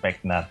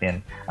ina-expect natin.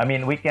 I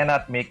mean, we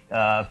cannot make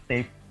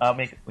safe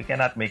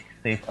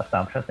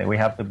assumptions. We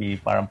have to be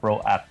parang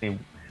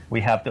proactive. We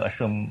have to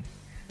assume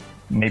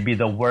maybe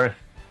the worst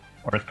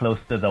or close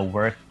to the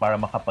worst para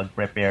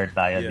makapag-prepare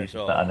tayo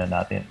dito sa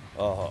natin.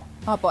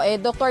 Opo,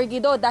 Dr.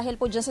 Guido, dahil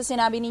po dyan sa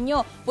sinabi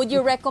ninyo, would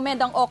you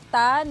recommend ang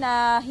Octa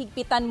na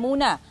higpitan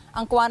muna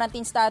ang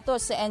quarantine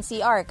status sa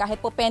NCR kahit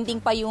po pending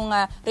pa yung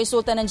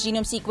resulta ng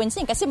genome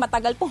sequencing kasi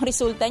matagal pong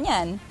resulta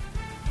niyan?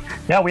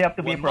 Yeah, we have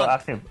to be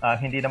proactive.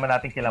 Hindi naman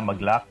natin kailangan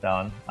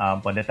mag-lockdown.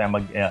 Pwede tayo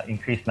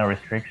mag-increase na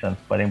restrictions.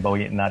 Pwede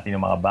bawiin natin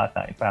yung mga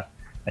bata. In fact,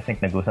 I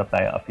think nag-usap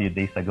tayo a few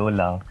days ago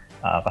lang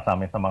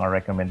kasama sa mga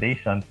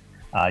recommendations.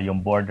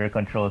 Yung border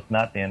controls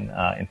natin,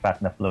 in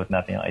fact, na-float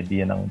natin yung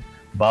idea ng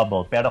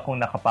bubble. Pero kung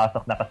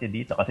nakapasok na kasi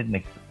dito, kasi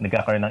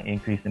nagkakaroon ng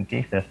increase in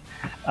cases,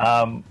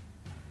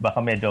 baka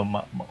medyo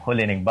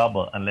huli ng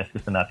bubble unless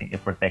gusto nating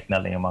i-protect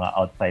na lang yung mga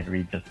outside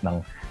regions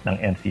ng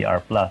NCR+.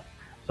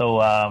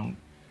 So,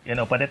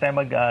 pwede tayo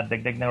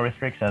magdagdag ng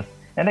restrictions.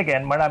 And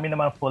again, marami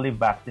namang fully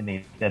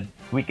vaccinated.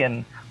 We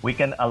can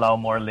allow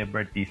more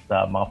liberties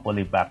sa mga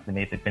fully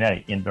vaccinated.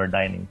 Kunyari, indoor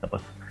dining,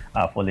 tapos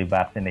fully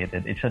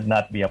vaccinated. It should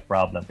not be a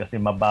problem kasi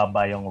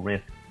mababa yung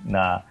risk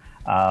na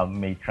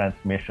may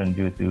transmission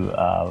due to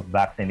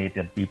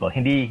vaccinated people.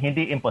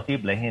 Hindi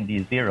imposible,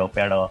 hindi zero,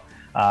 pero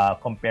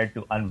compared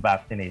to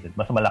unvaccinated,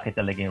 mas malaki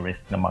talaga yung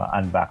risk ng mga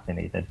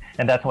unvaccinated.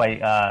 And that's why,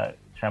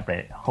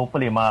 syempre,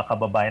 hopefully mga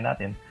kababayan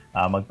natin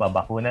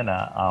magpabakuna na,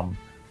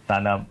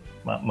 sana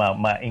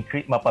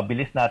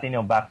mapabilis natin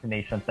yung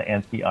vaccination sa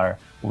NCR.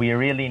 We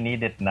really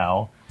need it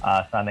now.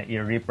 Sana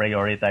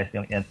i-reprioritize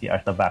yung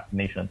NCR sa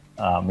vaccination.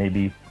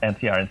 Maybe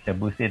NCR and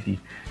Cebu City.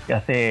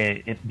 Kasi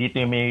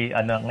dito may,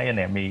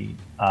 may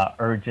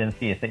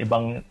urgency. Sa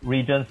ibang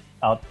regions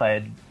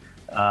outside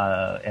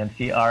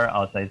NCR,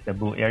 outside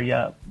Cebu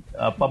area,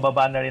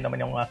 pababa na rin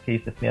naman yung mga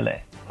cases nila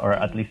or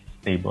at least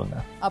stable na.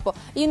 Apo.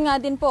 Yun nga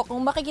din po,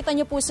 kung makikita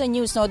nyo po sa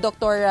news,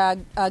 Dr.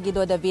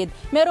 Guido David,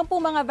 meron po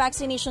mga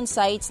vaccination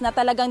sites na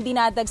talagang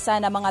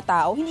dinadagsa na mga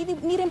tao.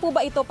 Hindi rin po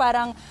ba ito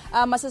parang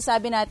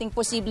masasabi nating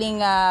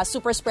posibleng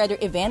super spreader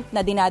event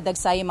na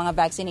dinadagsa yung mga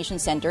vaccination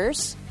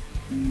centers?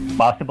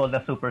 Possible na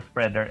super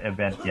spreader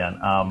event yan.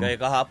 Kaya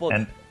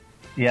kahapon.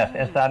 Yes,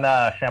 and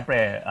sana,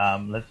 syempre,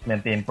 let's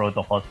maintain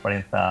protocols pa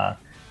rin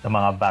sa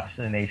mga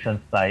vaccination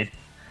sites.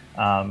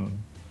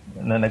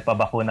 Na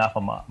nagpabakuna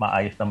ako,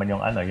 maayos naman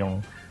yung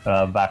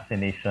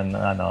vaccination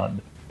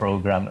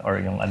program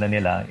or yung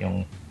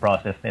yung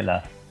process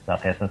nila sa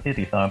Quezon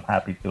City. So I'm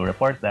happy to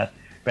report that.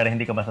 Pero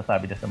hindi ko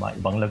masasabi sa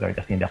mga ibang lugar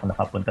kasi hindi ako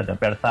nakapunta doon.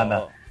 Pero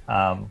sana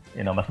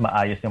mas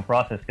maayos yung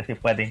process kasi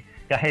pwedeng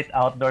kahit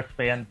outdoors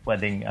pa yan,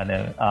 pwedeng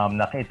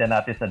nakita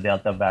natin sa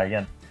Delta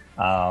variant,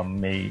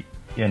 may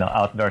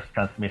outdoors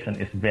transmission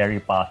is very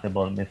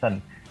possible.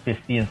 Minsan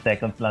 15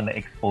 seconds lang na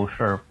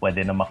exposure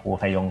pwede na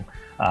makuha yung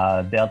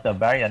Delta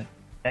variant.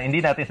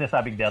 Hindi natin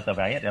sinasabing Delta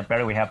variant,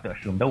 pero we have to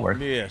assume the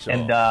worst. Yes,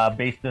 and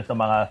based dun sa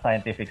mga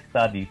scientific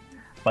studies,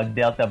 pag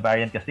Delta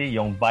variant kasi,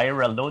 yung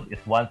viral load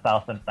is 1,000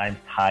 times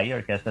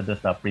higher kaysa dun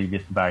sa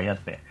previous variant.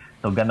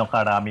 So ganun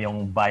karami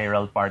yung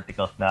viral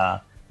particles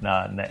na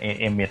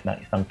emit ng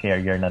isang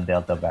carrier ng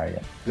Delta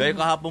variant. Gaya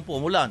kahapon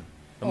po umulan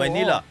sa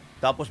Maynila,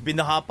 tapos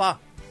binaha pa.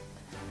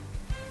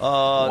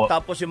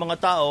 Tapos yung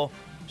mga tao,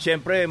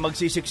 siyempre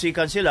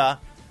magsisiksikan sila,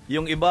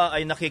 yung iba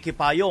ay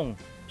nakikipayong.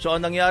 So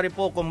ang nangyari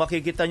po, kung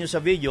makikita nyo sa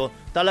video,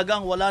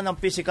 talagang wala ng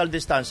physical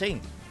distancing.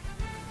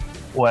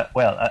 Well,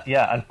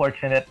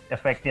 unfortunate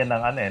effect yan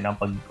ng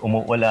pag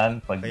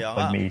umuulan, pag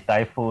may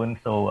typhoon.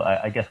 So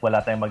I guess wala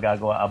tayong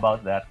magagawa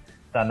about that.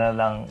 Sana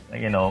lang,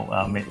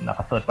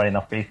 nakasuot pa rin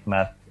ng face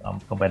mask.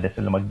 Kung pwede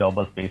sila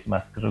mag-double face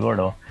mask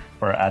siguro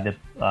for added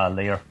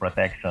layer of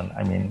protection.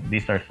 I mean,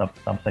 these are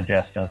some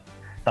suggestions.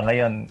 Sa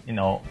ngayon,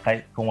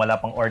 kahit kung wala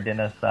pang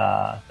ordinance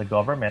sa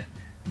government,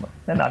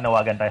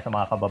 nananawagan tayo sa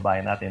mga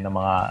kababayan natin na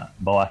mga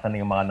bawasan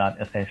yung mga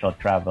non-essential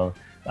travel,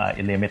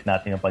 i-limit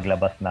natin yung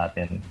paglabas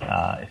natin,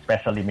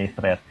 especially may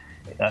threat.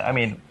 I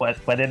mean,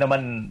 pwede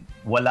naman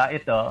wala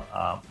ito,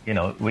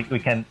 we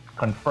can't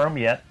confirm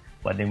yet,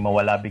 pwedeng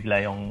mawala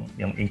bigla yung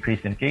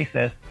increase in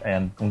cases,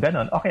 and kung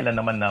ganun, okay lang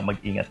naman na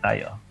mag-ingat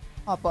tayo.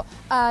 Opo.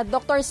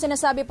 Doktor,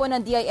 sinasabi po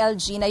ng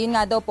DILG na yun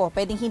nga daw po,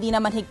 pwedeng hindi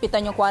naman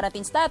higpitan yung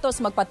quarantine status,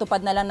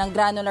 magpatupad na lang ng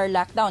granular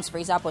lockdowns, for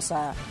example,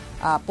 sa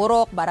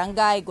Purok,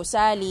 Barangay,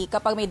 Gusali,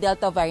 kapag may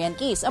Delta variant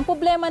case. Ang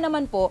problema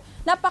naman po,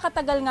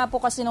 napakatagal nga po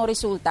kasi ng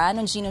resulta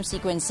ng genome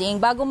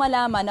sequencing. Bago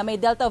malaman na may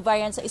Delta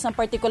variant sa isang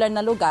particular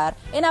na lugar,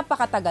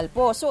 napakatagal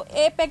po. So,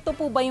 epekto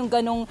po ba yung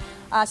ganong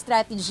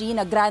strategy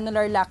na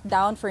granular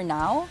lockdown for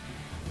now?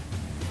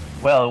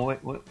 Well,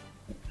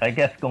 I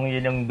guess kung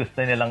yun yung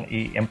gusto nilang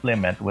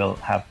i-implement, we'll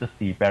have to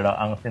see. Pero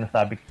ang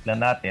sinasabi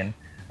lang natin,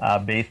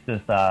 based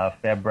sa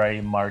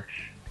February,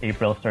 March,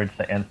 April surge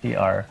sa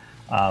NCR,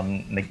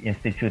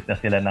 nag-institute na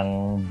sila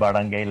ng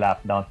barangay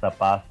lockdown sa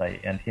Pasay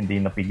and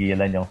hindi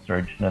napigilan yung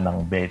surge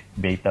ng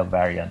beta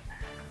variant.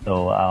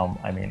 So,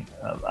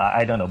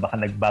 I don't know, baka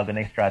nagbago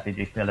na yung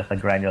strategies nila sa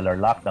granular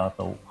lockdown.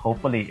 So,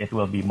 hopefully, it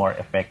will be more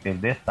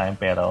effective this time.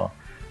 Pero,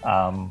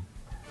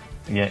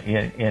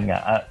 yan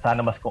nga.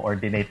 Sana mas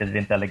coordinated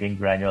din talaga yung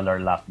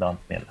granular lockdowns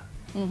nila.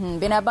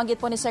 Binabanggit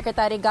po ni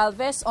Secretary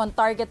Galvez, on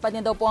target pa din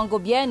daw po ang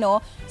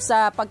gobyerno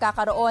sa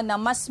pagkakaroon ng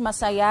mas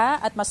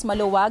masaya at mas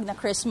maluwag na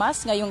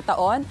Christmas ngayong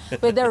taon.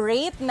 With the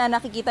rate na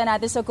nakikita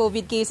natin sa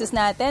COVID cases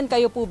natin,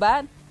 kayo po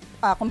ba,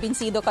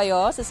 kumbinsido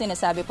kayo sa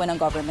sinasabi po ng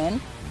government?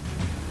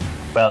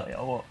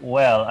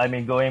 Well, I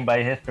mean, going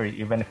by history,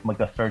 even if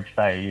magka-surge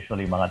tayo,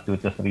 usually mga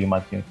 2 to 3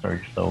 months yung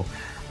surge. So,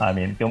 I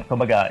mean,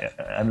 kumbaga,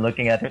 I'm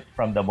looking at it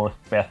from the most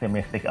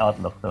pessimistic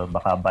outlook. So,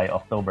 baka by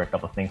October,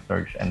 tapos na yung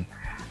surge. And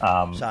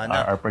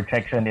our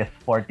projection is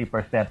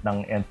 40%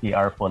 ng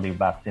NCR fully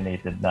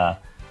vaccinated na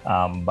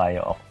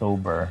by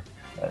October.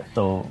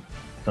 So,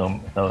 So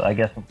I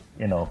guess,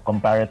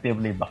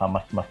 comparatively, baka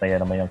mas masaya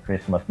naman yung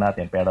Christmas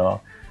natin.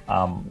 Pero,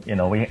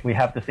 we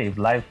have to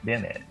save lives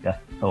din eh.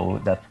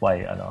 So that's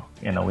why,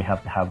 we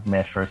have to have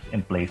measures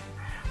in place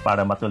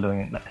para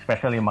matulungan,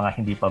 especially yung mga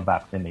hindi pa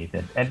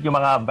vaccinated. And yung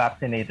mga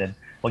vaccinated,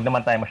 huwag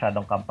naman tayo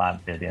masyadong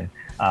kampante din.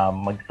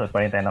 Magsuot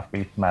pa rin tayo ng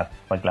face mask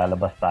pag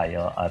lalabas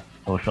tayo at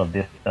social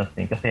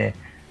distancing. Kasi,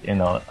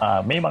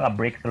 may mga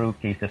breakthrough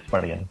cases pa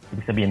rin.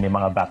 Ibig sabihin, may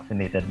mga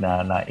vaccinated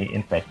na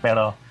i-infect.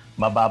 Pero,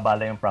 mababa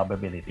lang yung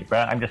probability.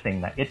 Pero I'm just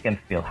saying na it can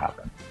still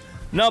happen.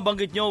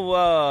 Nabanggit nyo,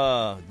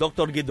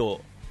 Dr.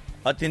 Guido,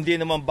 at hindi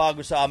naman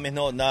bago sa amin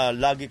na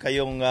lagi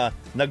kayong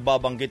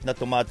nagbabanggit na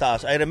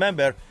tumataas. I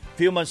remember,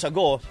 few months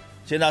ago,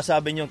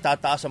 sinasabi niyong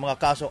tataas ang mga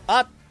kaso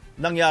at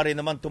nangyari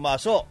naman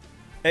tumaso.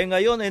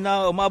 Ngayon,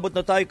 umabot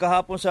na tayo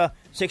kahapon sa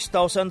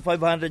 6,560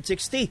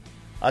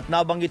 at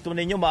nabanggit po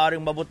ninyo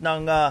maaaring mabot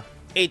ng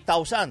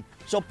 8,000.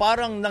 So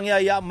parang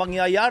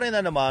mangyayari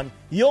na naman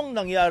yung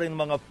nangyari ng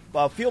mga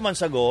few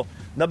months ago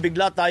na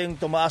bigla tayong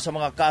tumaas sa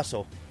mga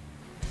kaso.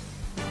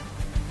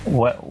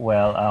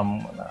 Well,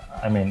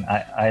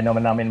 I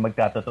naman namin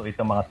magkatotoo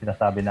itong mga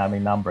sinasabi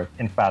naming numbers.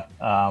 In fact,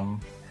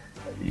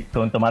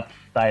 kung tumaas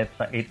tayo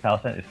sa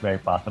 8,000, it's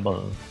very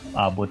possible.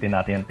 Buti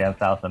natin yung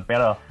 10,000.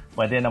 Pero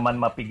pwede naman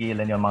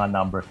mapigilan yung mga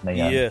numbers na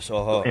yan. Yes,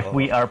 if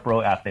we are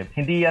proactive.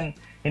 Hindi yan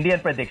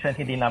prediction,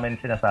 hindi namin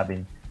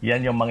sinasabing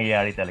yan yung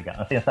mangyayari talaga.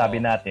 Ang sinasabi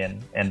natin,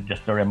 and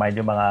just to remind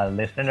yung mga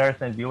listeners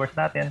and viewers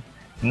natin,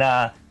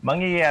 na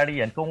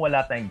mangyayari yan kung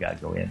wala tayong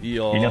gagawin.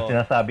 Yun yung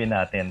sinasabi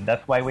natin.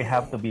 That's why we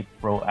have to be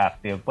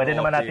proactive. Pwede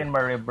naman natin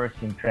ma-reverse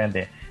yung trend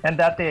eh. And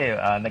dati,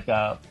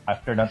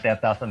 after ng 10,000,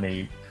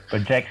 may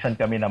projection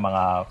kami ng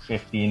mga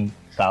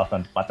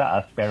 15,000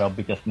 pataas, pero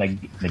because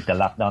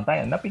nagka-lockdown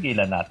tayo,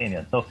 napigilan natin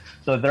yan. So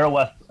there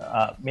was,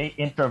 may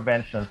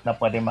interventions na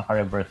pwede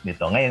maka-reverse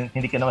nito. Ngayon,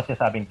 hindi ka naman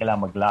sinasabing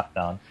kailangan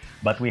mag-lockdown,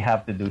 but we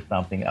have to do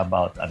something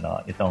about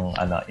itong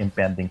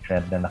impending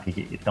trend na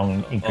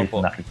itong increase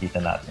na nakikita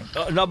natin.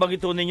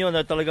 Nabanggito ninyo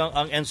na talagang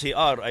ang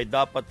NCR ay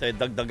dapat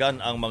dagdagan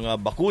ang mga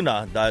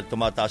bakuna dahil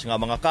tumataas nga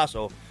mga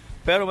kaso.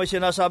 Pero may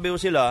sinasabi ko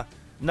sila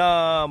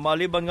na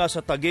maliban nga sa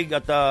Taguig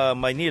at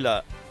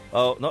Maynila,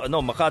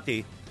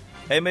 Makati,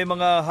 may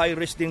mga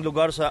high-risk ding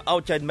lugar sa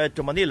outside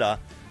Metro Manila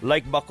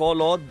like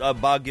Bacolod,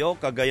 Baguio,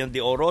 Cagayan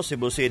de Oro,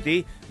 Cebu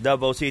City,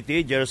 Davao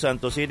City, General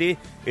Santos City,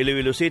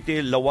 Iloilo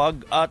City,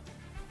 Lawag at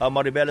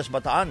Maribeles,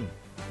 Bataan.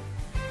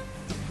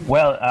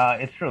 Well,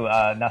 it's true.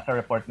 Nasa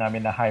report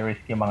namin na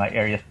high-risk yung mga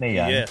areas na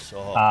yan. Yes.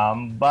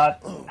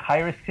 But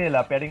high-risk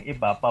sila, pero yung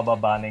iba,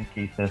 pababa ng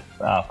cases.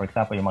 For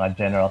example, yung mga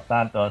General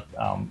Santos,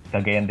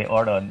 Cagayan de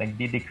Oro,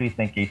 nagdi-decrease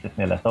ng cases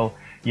nila. So,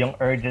 yung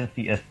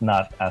urgency is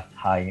not as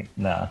high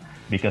na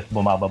because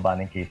bumababa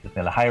ng cases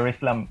nila.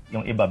 High-risk lang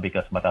yung iba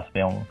because mataas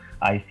pa yung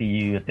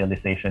ICU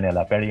utilization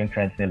nila. Pero yung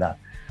trends nila,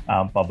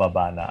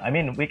 pababa na. I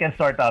mean, we can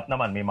sort out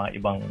naman. May mga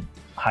ibang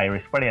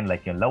high-risk pa rin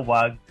like yung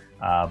Lawag,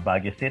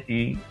 Baguio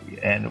City,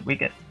 and we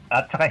can,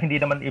 at saka hindi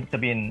naman ibig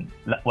sabihin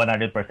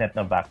 100%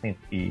 ng vaccines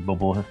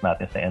ibubuhos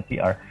natin sa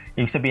NCR.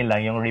 Ibig sabihin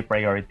lang yung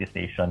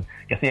reprioritization.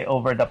 Kasi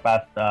over the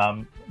past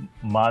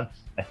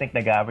months, I think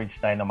nag-average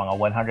tayo ng mga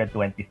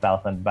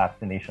 120,000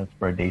 vaccinations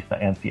per day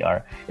sa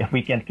NCR. If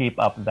we can keep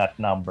up that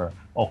number,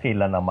 okay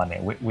lang naman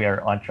eh. We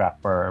are on track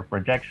for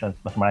projections.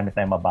 Mas marami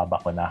tayong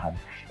mababakunahan.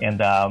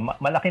 And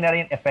malaki na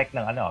rin effect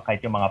ng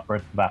kahit yung mga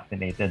first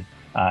vaccinated,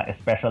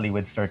 especially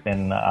with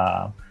certain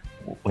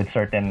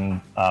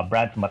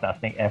brands, mataas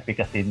ng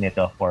efficacy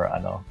nito for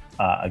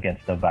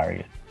against the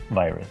virus.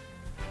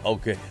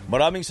 Okay.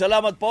 Maraming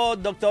salamat po,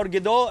 Dr.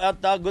 Guido,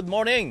 at good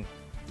morning.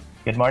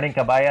 Good morning,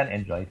 kabayan.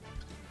 Enjoy.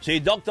 Si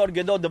Dr.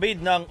 Guido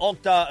David ng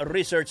Octa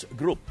Research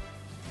Group.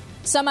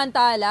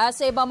 Samantala,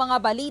 sa ibang mga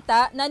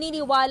balita,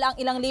 naniniwala ang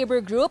ilang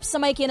labor groups sa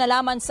may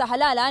kinalaman sa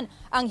halalan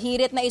ang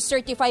hirit na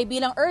i-certify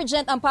bilang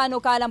urgent ang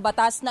panukalang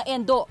batas na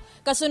endo.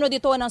 Kasunod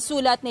ito ng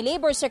sulat ni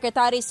Labor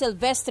Secretary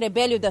Silvestre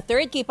Bello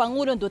III kay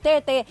Pangulong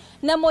Duterte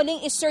na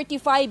muling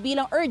i-certify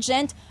bilang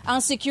urgent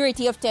ang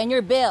Security of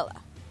Tenure Bill.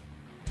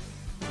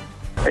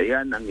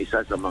 Ayan ang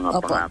isa sa mga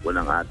pangako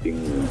ng ating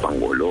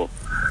Pangulo,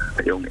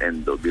 yung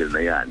endo bill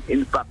na yan.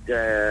 In fact,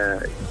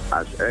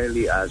 as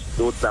early as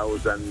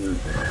 2019,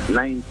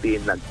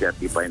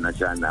 nag-certify na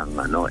siya ng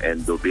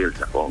endo bill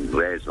sa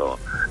Kongreso.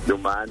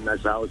 Dumaan na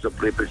sa House of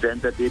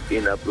Representatives,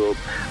 in-approve.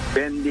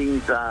 Pending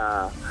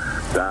sa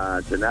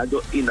Senado,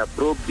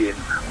 in-approve din.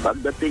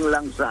 Pagdating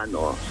lang sa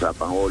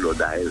Pangulo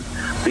dahil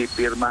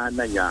pipirmahan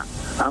na niya.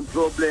 Ang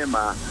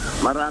problema,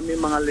 marami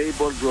mga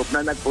labor group na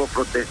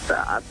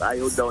nagpo-protesta at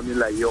ayaw daw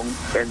nila yung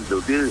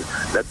endo bill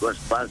that was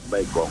passed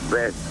by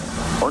Congress.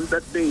 On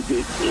that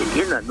basis,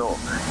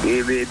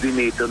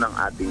 ibinito ng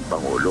ating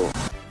Pangulo.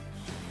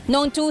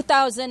 Noong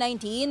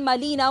 2019,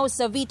 malinaw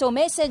sa veto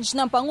message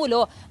ng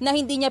Pangulo na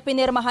hindi niya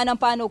pinirmahan ang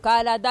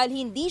panukala dahil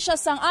hindi siya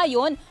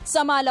sang-ayon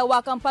sa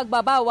malawakang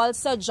pagbabawal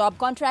sa job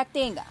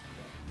contracting.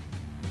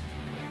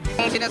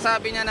 Kung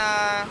sinasabi niya na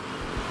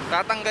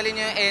tatanggalin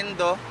niya yung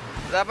endo,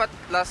 dapat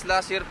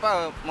last year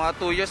pa, mga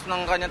 2 years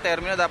ng kanyang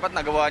termino, dapat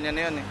nagawa niya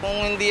na yun eh. Kung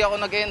hindi ako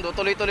nag-endo,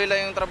 tuloy-tuloy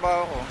lang yung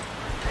trabaho ko.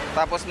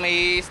 Tapos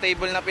may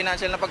stable na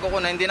financial na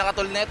pagkukunan, hindi na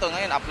katulad nito.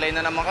 Ngayon, apply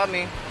na naman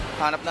kami,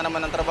 hanap na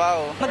naman ng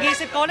trabaho.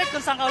 Mag-iisip ka ulit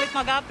kung saan ka ulit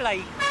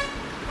mag-apply.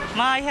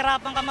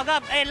 Mahihirapan ka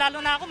mag-apply. Lalo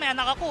na ako, may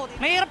anak ako.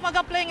 Mahirap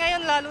mag-apply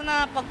ngayon, lalo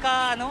na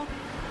pagka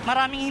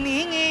maraming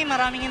hinihingi,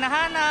 maraming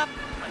hinahanap.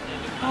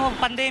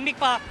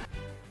 Pandemic pa.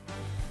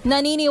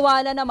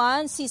 Naniniwala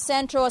naman si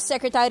Centro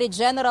Secretary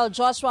General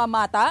Joshua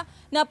Mata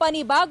na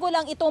panibago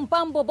lang itong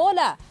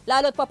pambobola,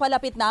 lalo't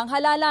papalapit na ang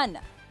halalan.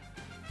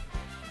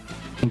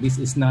 This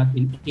is not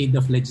in aid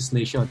of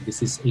legislation.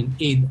 This is in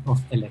aid of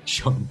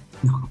election.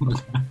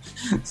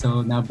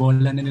 So,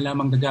 nabola na nila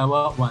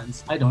manggagawa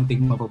once. I don't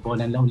think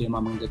mabobola na uli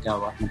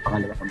manggagawa ng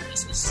pangalawang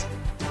beses.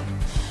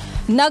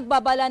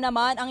 Nagbabala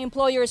naman ang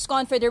Employers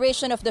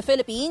Confederation of the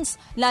Philippines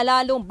na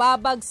lalong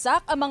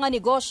babagsak ang mga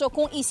negosyo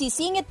kung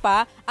isisingit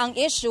pa ang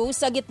issue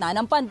sa gitna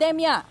ng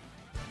pandemya.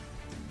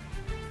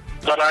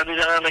 Marami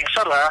na nga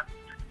nagsara,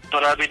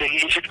 marami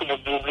nag-iisip kung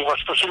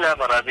magbubukas pa sila,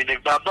 marami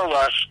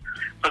nagbabawas.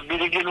 Pag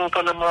binigyan mo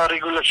pa ng mga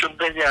regulasyon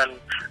ganyan,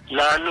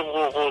 lalong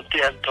kukunti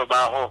ang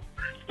trabaho,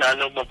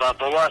 lalong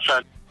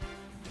mababawasan.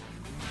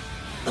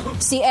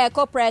 Si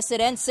ECO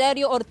President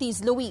Sergio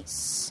Ortiz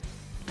Luis.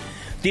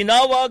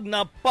 Tinawag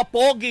na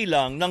papogi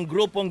lang ng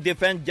grupong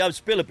Defend Jobs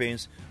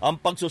Philippines ang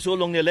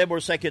pagsusulong ni Labor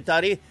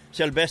Secretary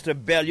Silvestre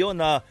Bello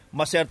na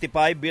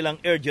masertify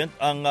bilang urgent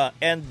ang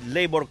End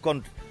Labor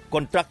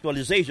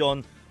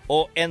Contractualization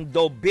o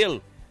ENDO Bill.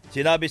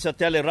 Sinabi sa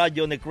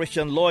teleradyo ni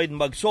Christian Lloyd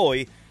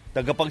Magsoy,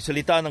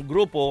 tagapagsalita ng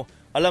grupo,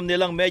 alam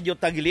nilang medyo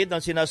tagilid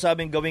ang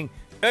sinasabing gawing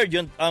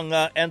urgent ang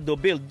ENDO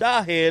Bill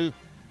dahil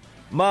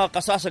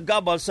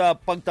makasasagabal sa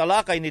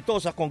pagtalakay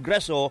nito sa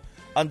Kongreso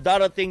ang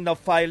darating na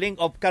filing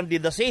of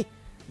candidacy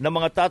ng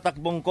mga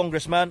tatakbong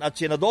congressman at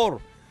senador.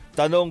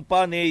 Tanong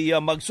pa ni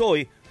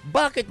Magsoy,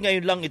 bakit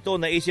ngayon lang ito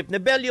naisip ni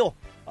Bello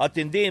at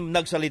hindi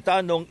nagsalita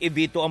nung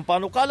ibito ang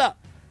panukala?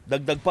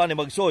 Dagdag pa ni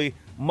Magsoy,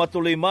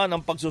 matuloy man ang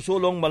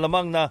pagsusulong,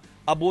 malamang na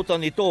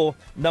abutan ito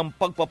ng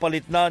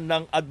pagpapalit na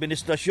ng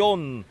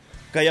administrasyon.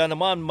 Kaya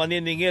naman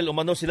maniningil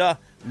umano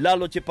sila,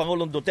 lalo si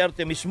Pangulong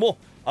Duterte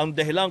mismo ang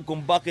dahilan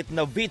kung bakit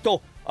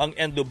na-veto ang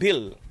ENDO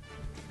Bill.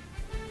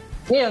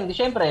 Ngayon,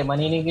 siyempre,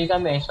 maniningil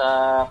kami sa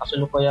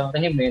kasulukuyang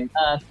rehimen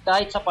at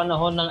kahit sa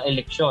panahon ng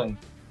eleksyon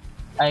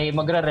ay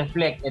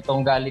magre-reflect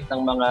itong galit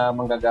ng mga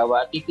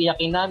manggagawa at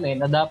titiyakin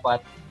namin na dapat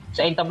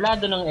sa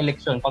entablado ng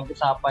eleksyon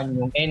pag-usapan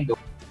yung ENDO.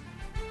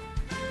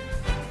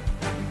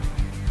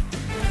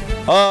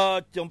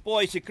 At yun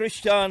po ay si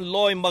Christian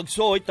Lloyd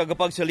Magsoy,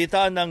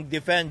 tagapagsalita ng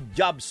Defend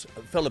Jobs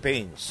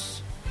Philippines.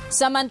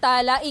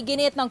 Samantala,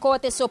 iginit ng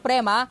Korte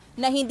Suprema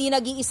na hindi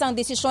nag-iisang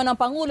desisyon ng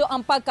Pangulo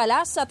ang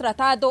pagkalas sa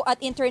tratado at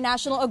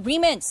international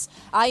agreements.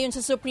 Ayon sa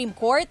Supreme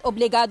Court,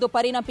 obligado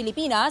pa rin ang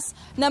Pilipinas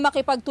na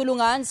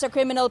makipagtulungan sa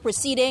criminal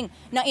proceeding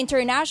ng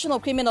International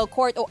Criminal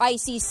Court o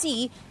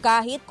ICC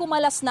kahit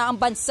kumalas na ang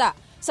bansa.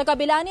 Sa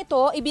kabila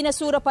nito,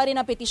 ibinasura pa rin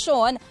ang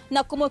petisyon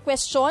na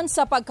kumukwestiyon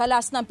sa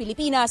pagkalas ng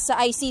Pilipinas sa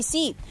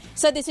ICC.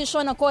 Sa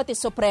desisyon ng Korte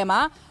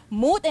Suprema,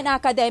 moot and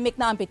academic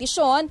na ang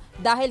petisyon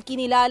dahil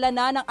kinilala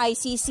na ng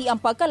ICC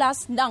ang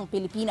pagkalas ng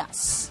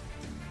Pilipinas.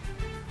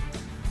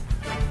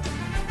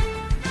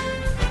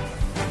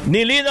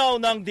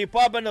 Nilinaw ng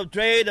Department of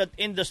Trade at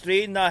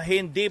Industry na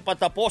hindi pa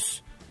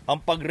tapos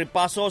ang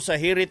pagripaso sa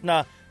hirit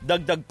na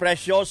dagdag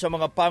presyo sa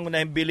mga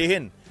pangunahing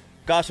bilihin.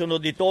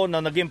 Kasunod ito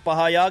na naging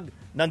pahayag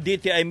ng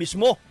DTI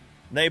mismo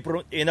na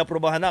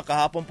inaprubahan na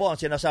kahapon po ang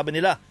sinasabi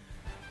nila.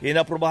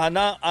 Inaprubahan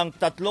na ang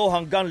 3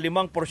 hanggang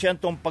 5%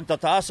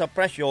 pagtataas sa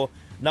presyo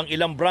ng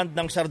ilang brand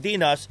ng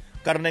sardinas,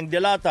 karneng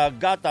delata,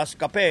 gatas,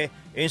 kape,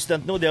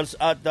 instant noodles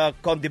at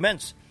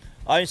condiments.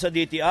 Ayon sa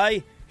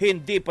DTI,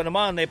 hindi pa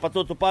naman ay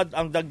patutupad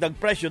ang dagdag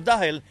presyo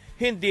dahil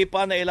hindi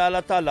pa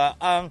nailalatala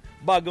ang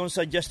bagong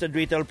suggested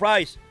retail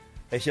price.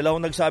 Sila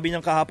ang nagsabi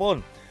niyang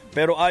kahapon.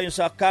 Pero ayon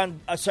sa Canned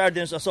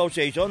Sardines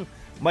Association,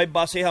 may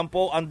basehan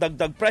po ang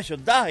dagdag presyo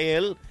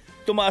dahil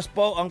tumaas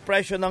po ang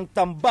presyo ng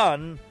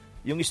tamban,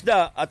 yung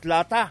isda at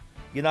lata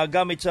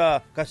ginagamit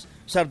sa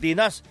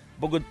sardinas,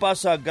 bukod pa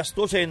sa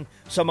gastusin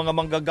sa mga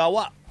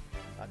manggagawa.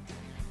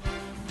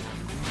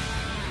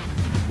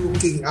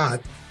 Looking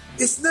at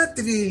is not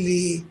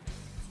really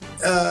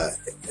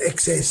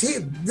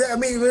excessive. I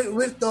mean,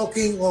 we're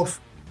talking of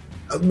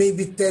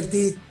maybe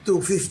 30 to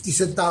 50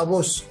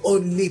 centavos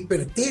only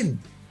per tin.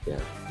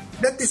 Yeah.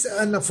 That is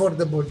an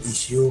affordable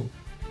issue.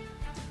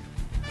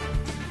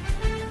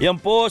 Yan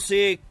po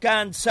si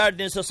Canned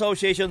Sardines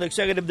Association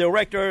Executive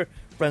Director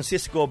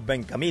Francisco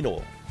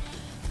Bencamino.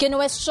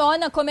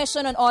 Kinuwestiyon ng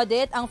Commission on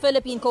Audit ang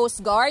Philippine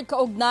Coast Guard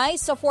kaugnay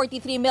sa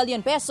 43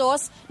 million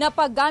pesos na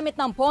paggamit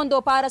ng pondo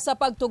para sa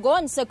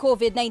pagtugon sa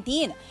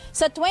COVID-19.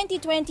 Sa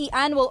 2020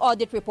 Annual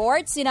Audit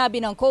Report, sinabi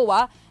ng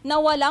COA na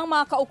walang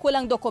mga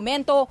kaukulang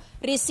dokumento,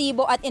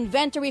 resibo at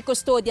inventory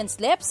custodian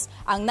slips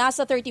ang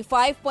nasa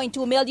 35.2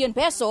 million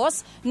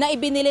pesos na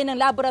ibinili ng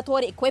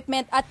laboratory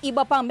equipment at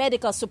iba pang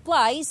medical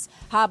supplies,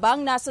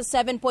 habang nasa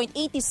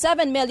 7.87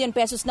 million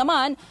pesos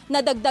naman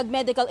na dagdag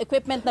medical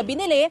equipment na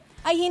binili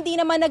ay hindi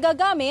naman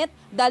nagagamit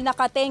dahil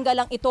nakatenga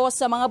lang ito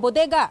sa mga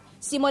bodega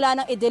simula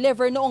nang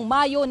i-deliver noong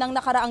Mayo ng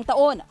nakaraang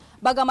taon.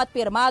 Bagamat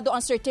pirmado ang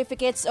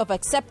certificates of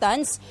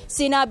acceptance,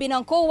 sinabi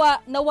ng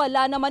COA na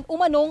wala naman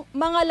umanong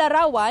mga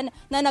larawan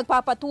na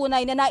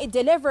nagpapatunay na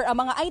na-deliver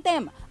ang mga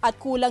item at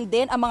kulang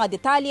din ang mga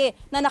detalye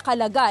na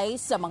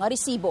nakalagay sa mga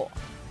resibo.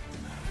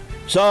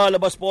 Sa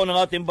labas po ng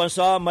ating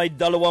bansa, may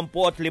 25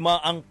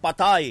 ang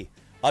patay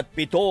at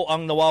 7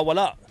 ang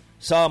nawawala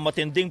sa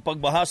matinding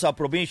pagbaha sa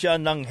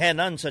probinsya ng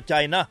Henan sa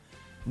China.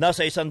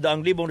 Nasa 100,000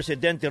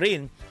 residente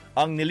rin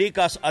ang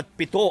nilikas at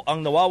 7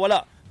 ang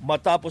nawawala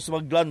matapos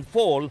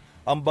mag-landfall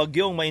ang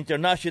bagyong may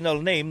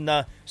international name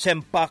na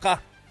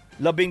Sempaka.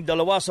 12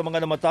 sa mga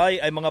namatay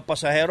ay mga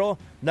pasahero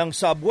ng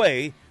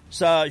subway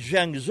sa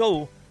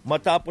Zhengzhou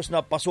matapos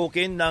na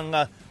pasukin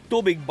ng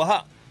tubig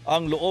baha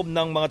ang loob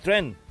ng mga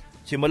tren.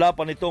 Simula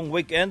pa nitong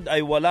weekend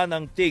ay wala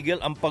nang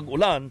tigil ang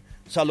pag-ulan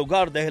sa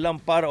lugar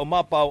dahilan para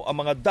umapaw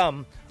ang mga dam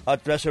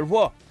at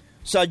reservoir.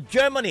 Sa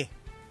Germany,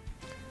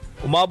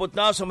 umabot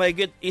na sa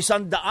mahigit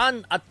 107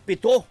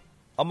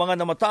 ang mga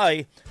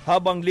namatay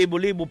habang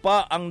libo-libo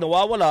pa ang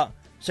nawawala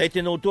sa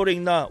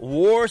itinuturing na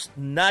worst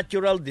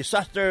natural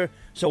disaster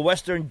sa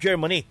Western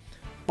Germany.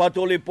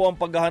 Patuloy po ang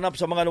paghahanap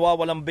sa mga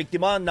nawawalang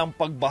biktima ng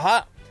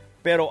pagbaha,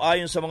 pero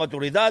ayon sa mga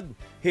otoridad,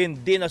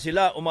 hindi na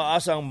sila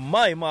umaasang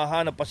may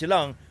mahanap pa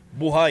silang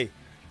buhay.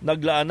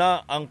 Naglaan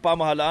na ang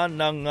pamahalaan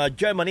ng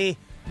Germany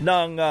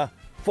ng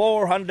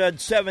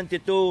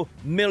 $472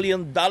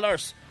 million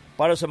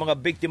para sa mga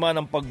biktima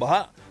ng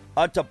pagbaha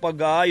at sa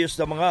pag-aayos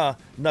ng mga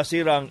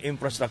nasirang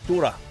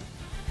infrastruktura.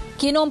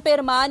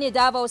 Kinumpirma ni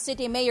Davao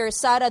City Mayor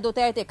Sara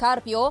Duterte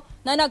Carpio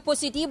na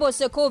nagpositibo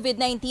sa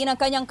COVID-19 ang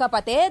kanyang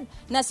kapatid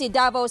na si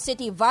Davao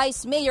City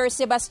Vice Mayor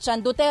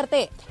Sebastian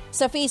Duterte.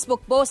 Sa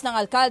Facebook post ng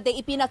alkalde,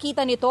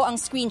 ipinakita nito ang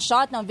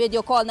screenshot ng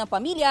video call ng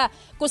pamilya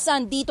kung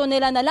saan dito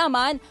nila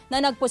nalaman na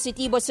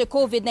nagpositibo sa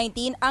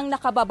COVID-19 ang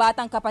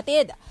nakababatang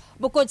kapatid.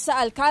 Bukod sa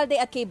alkalde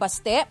at kay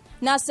Baste,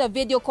 nasa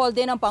video call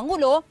din ng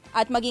Pangulo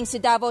at maging si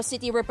Davao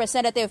City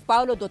Representative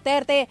Paulo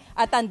Duterte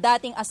at ang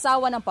dating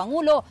asawa ng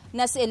Pangulo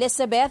na si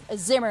Elizabeth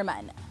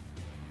Zimmerman.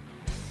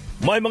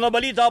 May mga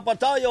balita pa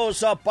tayo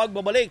sa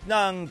pagbabalik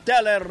ng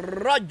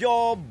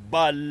Radyo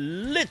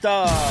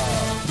Balita.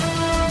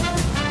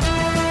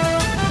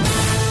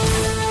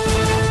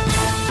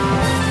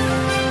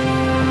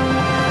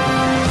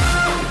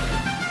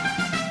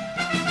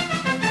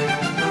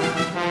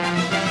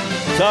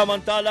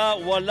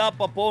 Samantala, wala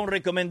pa pong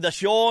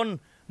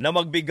rekomendasyon na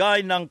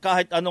magbigay ng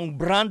kahit anong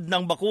brand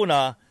ng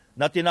bakuna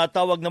na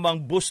tinatawag namang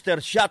booster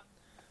shot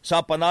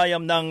sa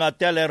panayam ng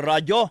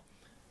teleradyo.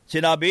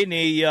 Sinabi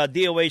ni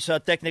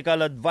DOH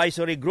Technical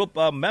Advisory Group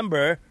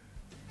member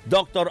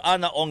Dr.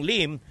 Ana Ong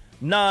Lim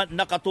na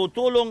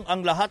nakatutulong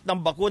ang lahat ng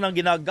bakunang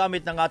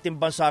ginagamit ng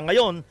ating bansa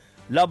ngayon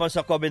laban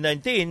sa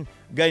COVID-19,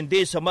 gayon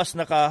din sa mas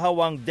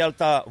nakahawang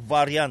Delta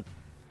variant.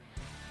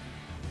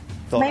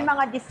 May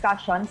mga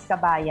discussions,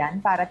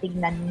 kabayan, para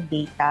tignan yung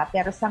data.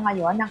 Pero sa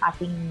ngayon, ang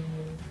ating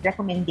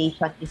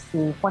recommendation is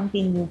to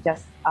continue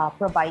just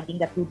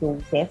providing the 2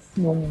 doses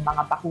ng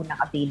mga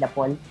bakunang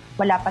available.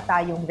 Wala pa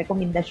tayong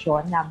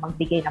rekomendasyon na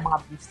magbigay ng mga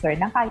booster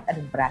ng kahit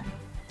anong brand.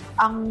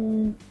 Ang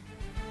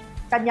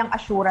kanyang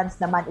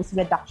assurance naman is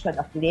reduction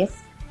of risk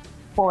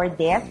for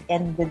death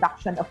and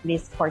reduction of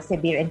risk for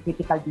severe and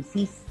critical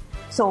disease.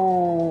 So,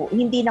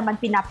 hindi naman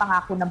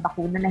pinapangako ng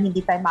bakuna na hindi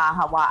tayo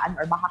mahahawaan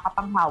or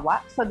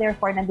makakapanghawa. So,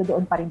 therefore,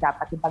 nandoon pa rin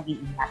dapat yung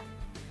pag-iingat.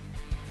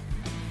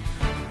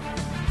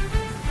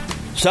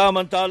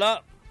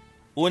 Samantala,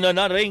 una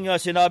na rin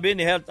sinabi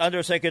ni Health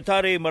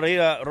Undersecretary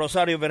Maria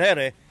Rosario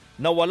Vergere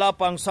na wala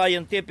pang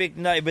scientific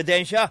na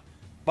ebidensya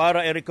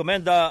para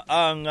i-rekomenda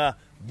ang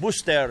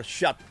booster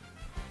shot.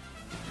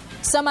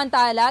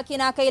 Samantala,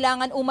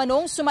 kinakailangan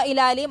umanong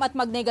sumailalim at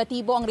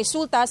magnegatibo ang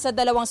resulta sa 2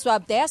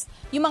 swab test,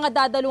 yung mga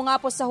dadalo nga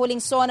po sa huling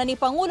sona ni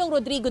Pangulong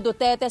Rodrigo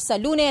Duterte sa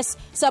Lunes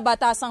sa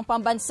Batasang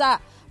Pambansa.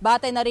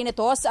 Batay na rin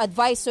ito sa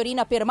advisory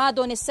na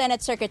pirmado ni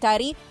Senate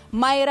Secretary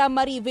Mayra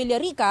Marie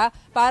Villarica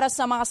para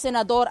sa mga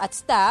senador at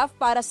staff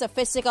para sa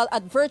physical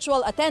at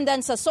virtual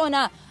attendance sa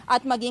SONA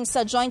at maging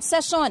sa joint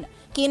session.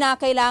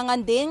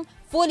 Kinakailangan ding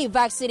fully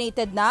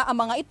vaccinated na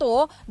ang mga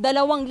ito 2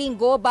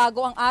 linggo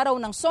bago ang araw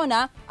ng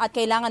SONA at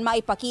kailangan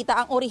maipakita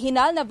ang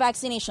orihinal na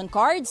vaccination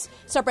cards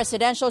sa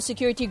Presidential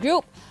Security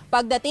Group.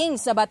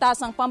 Pagdating sa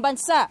Batasang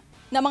Pambansa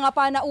na mga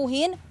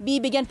panauhin,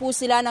 bibigyan po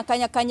sila ng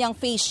kanya-kanyang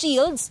face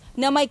shields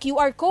na may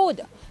QR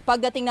code.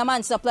 Pagdating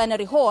naman sa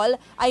plenary hall,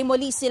 ay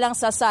muli silang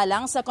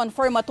sasalang sa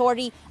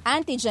confirmatory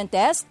antigen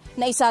test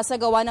na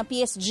isasagawa ng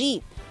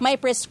PSG. May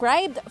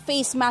prescribed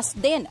face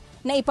mask din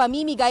na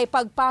ipamimigay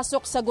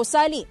pagpasok sa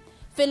gusali.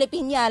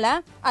 Filipiniana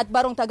at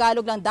Barong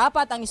Tagalog lang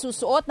dapat ang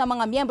isusuot ng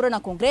mga miyembro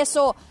ng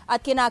Kongreso at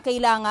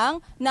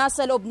kinakailangang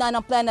nasa loob na ng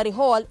plenary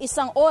hall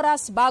 1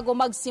 oras bago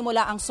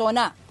magsimula ang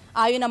SONA.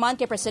 Ayon naman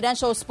kay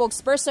Presidential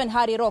Spokesperson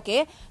Harry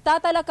Roque,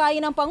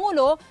 tatalakayin ng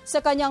Pangulo sa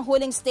kanyang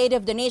huling State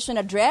of the Nation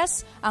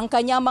address ang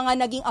kanyang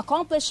mga naging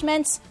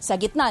accomplishments sa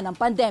gitna ng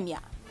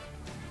pandemya.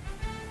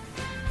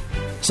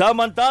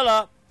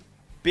 Samantala,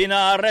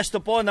 pinaaresto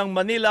po ng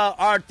Manila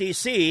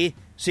RTC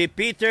si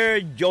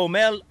Peter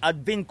Jomel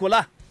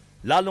Advincula,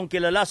 lalong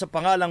kilala sa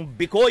pangalang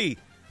Bikoy,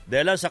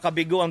 dahil sa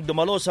kabigo ang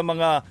dumalo sa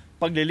mga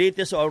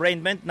paglilitis o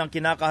arraignment ng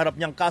kinakaharap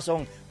niyang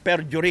kasong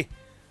perjury.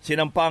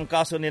 Sinampa ang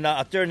kaso ni na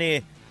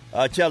Attorney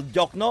Chel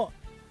Jokno,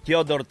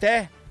 Theodore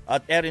Te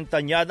at Erin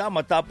Tanyada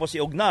matapos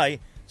iugnay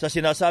sa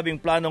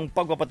sinasabing planong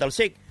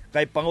pagpapatalsik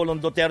kay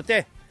Pangulong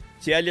Duterte.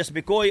 Si Elias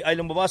Bicoy ay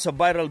lumabas sa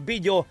viral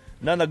video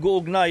na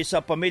nag-uugnay sa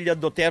pamilya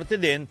Duterte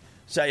din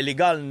sa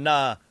illegal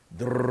na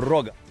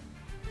droga.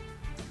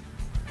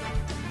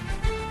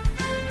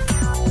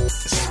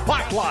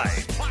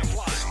 Spotlight.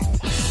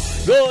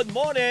 Good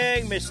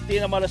morning, Miss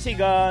Tina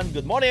Malasigan.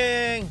 Good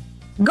morning.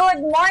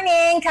 Good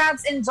morning,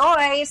 Cabs and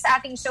Joy,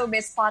 sa ating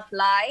Showbiz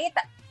Spotlight.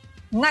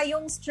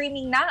 Ngayong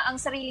streaming na ang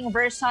sariling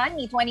version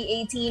ni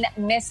 2018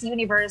 Miss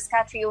Universe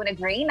Catriona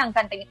Gray ng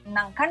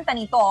kanta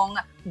nitong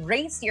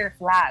Raise Your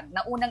Flag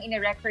na unang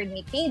inirecord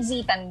ni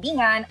KG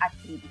Tandingan at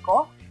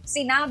Kritiko.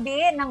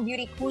 Sinabi ng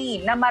beauty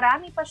queen na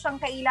marami pa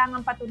siyang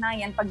kailangang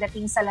patunayan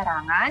pagdating sa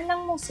larangan ng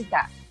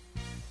musika.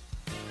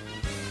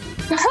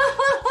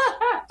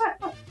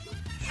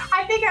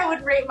 I think I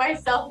would rate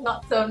myself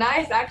not so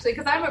nice, actually,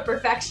 because I'm a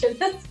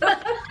perfectionist.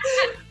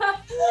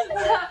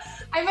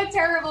 I'm a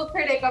terrible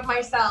critic of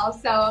myself.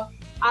 So,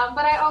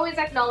 but I always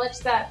acknowledge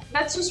that.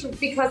 That's just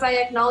because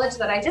I acknowledge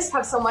that I just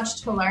have so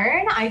much to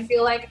learn. I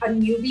feel like a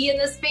newbie in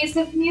the space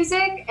of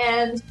music,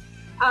 and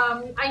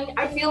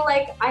I feel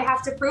like I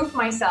have to prove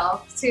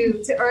myself to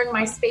earn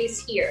my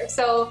space here.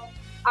 So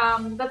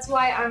that's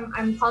why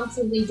I'm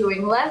constantly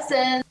doing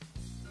lessons.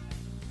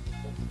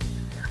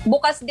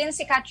 Bukas din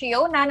si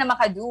Catriona na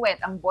makaduet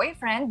ang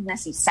boyfriend na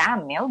si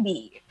Sam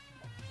Milby.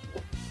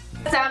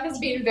 Sam has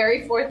been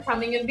very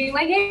forthcoming and being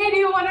like, hey, do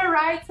you want to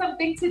write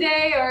something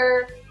today?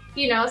 Or,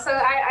 so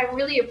I'm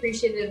really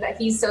appreciative that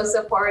he's so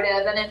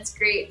supportive, and it's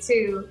great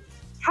to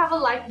have a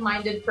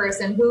like-minded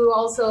person who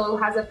also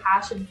has a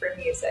passion for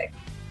music.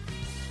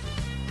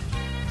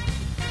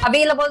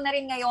 Available na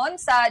rin ngayon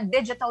sa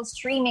digital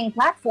streaming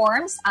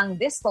platforms ang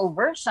disco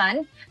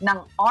version ng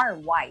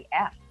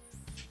RYF.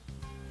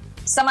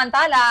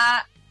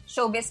 Samantala,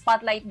 Showbiz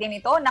Spotlight din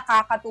ito,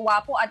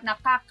 nakakatuwa po at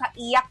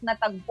nakakaiyak na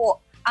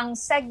tagpo ang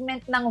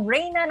segment ng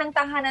Reyna ng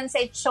Tahanan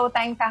sa It's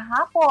Showtime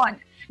kahapon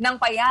ng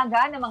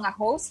payaga ng mga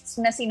hosts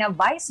na sina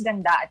Vice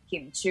Ganda at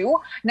Kim Chu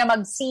na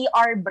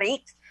mag-CR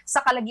break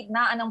sa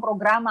kalagitnaan ng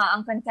programa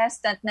ang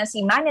contestant na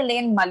si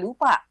Manilyn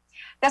Malupa.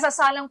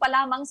 Kasasalang pa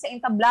lamang sa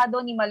entablado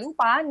ni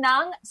Malupa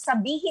nang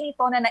sabihin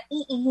ito na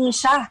naiihi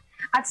siya.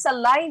 At sa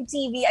live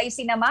TV ay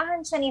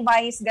sinamahan siya ni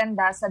Vice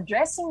Ganda sa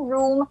dressing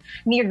room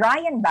ni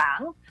Ryan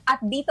Bang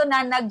at dito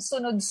na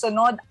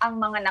nagsunod-sunod ang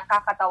mga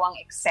nakakatawang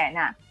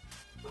eksena.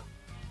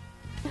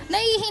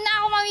 Naiihina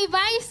ako, Mami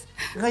Vice.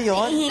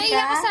 Ngayon?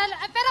 Naiiyak ko sa...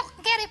 Pero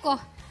carry ko.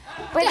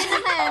 Pwede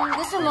naman.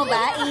 Gusto mo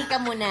ba? Ihi ka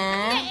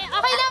muna.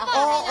 Okay lang po.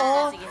 Oo.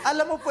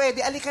 Alam mo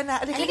pwede. Alika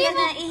na. Alika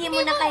na. Ihi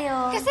muna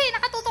kayo. Kasi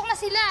nakatutok na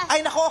sila. Ay,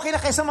 naku. Okay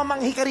na kaysa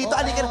mamanghi ka rito.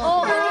 Alika na.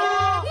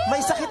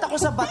 May sakit ako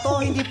sa bato.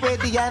 Hindi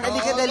pwede yan.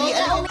 Alika dali.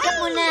 Alika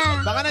muna.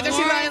 Baka nandiyan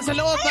si Ryan sa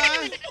loob, ha?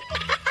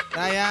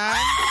 Ryan?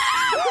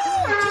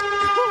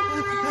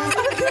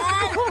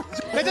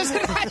 Nandiyan si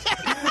Ryan.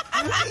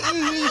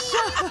 Ihi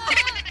siya.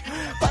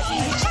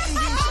 Ihi siya.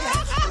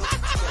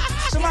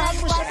 Sumahan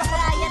mo siya.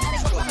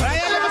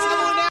 Ryan, labas ka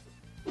muna.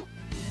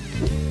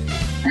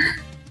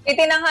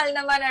 Itinanghal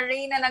naman ang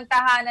Reyna ng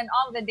Tahanan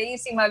of the Day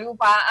si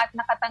Malupa at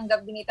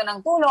nakatanggap din ito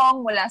ng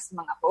tulong mula sa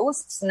mga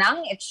hosts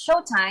ng It's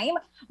Showtime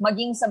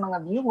maging sa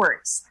mga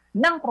viewers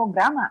ng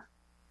programa.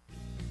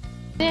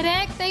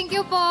 Direk, thank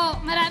you po.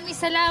 Maraming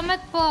salamat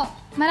po.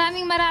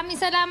 Maraming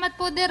salamat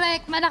po,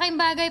 Direk. Malaking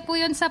bagay po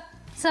yun sa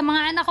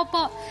mga anak ko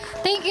po.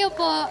 Thank you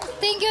po.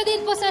 Thank you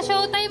din po sa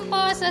Showtime po,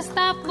 sa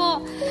staff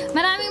po.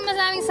 Maraming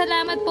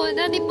salamat po.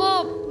 Dati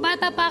po,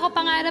 bata pa ako,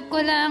 pangarap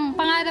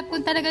ko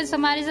talaga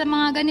sumali sa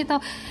mga ganito.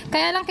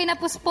 Kaya lang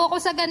kinapos po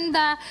ako sa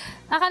ganda.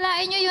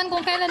 Akalain nyo yun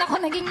kung kailan ako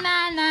naging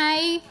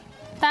nanay.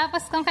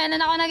 Tapos kung kailan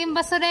ako naging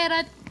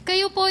basurera.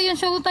 Kayo po, yung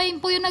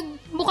Showtime po yung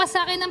nagbukas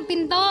sa akin ng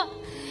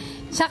pinto.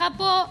 Tsaka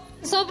po,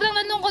 sobrang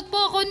nanungkot po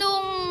ako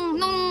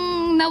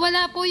nung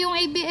nawala po yung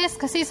ABS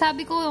kasi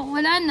sabi ko,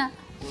 wala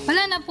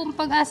na pong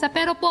pag-asa.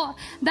 Pero po,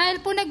 dahil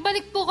po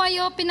nagbalik po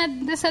kayo,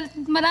 pinagdasal,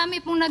 marami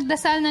pong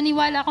nagdasal,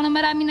 naniwala ako na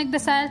marami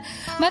nagdasal,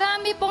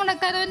 marami pong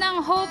nagkaroon ng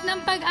hope, ng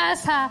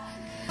pag-asa.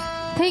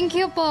 Thank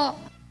you po.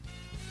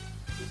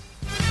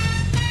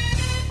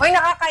 Uy,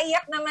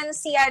 nakakaiyak naman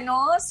si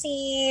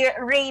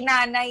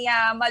Reyna na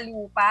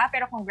Malupa,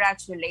 pero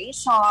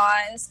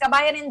congratulations.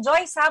 Kabayan and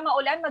Joyce, ha,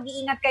 maulan,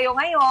 mag-iingat kayo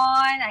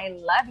ngayon. I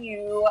love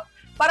you.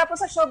 Para po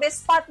sa Showbiz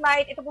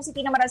Spotlight, ito po si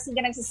Tina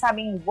Marasigan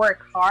nagsasabing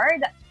work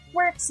hard,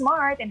 work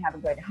smart, and have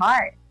a good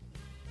heart.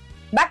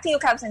 Back to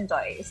you, Cabs and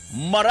Joyce.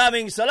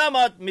 Maraming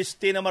salamat, Miss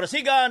Tina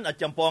Marasigan. At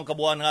yan po ang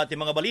kabuuan ng ating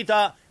mga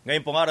balita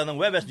ngayon pong araw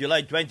ng Huwebes,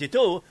 July 22,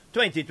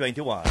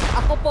 2021.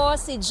 Ako po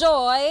si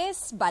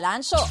Joyce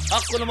Balancio.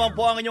 Ako naman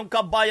po ang inyong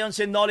kabayan,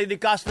 si Nolly Di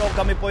Castro.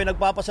 Kami po ay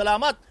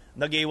nagpapasalamat.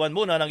 Nag-iwan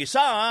muna ng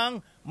isang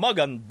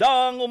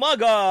magandang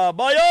umaga.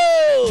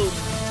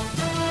 Bayan!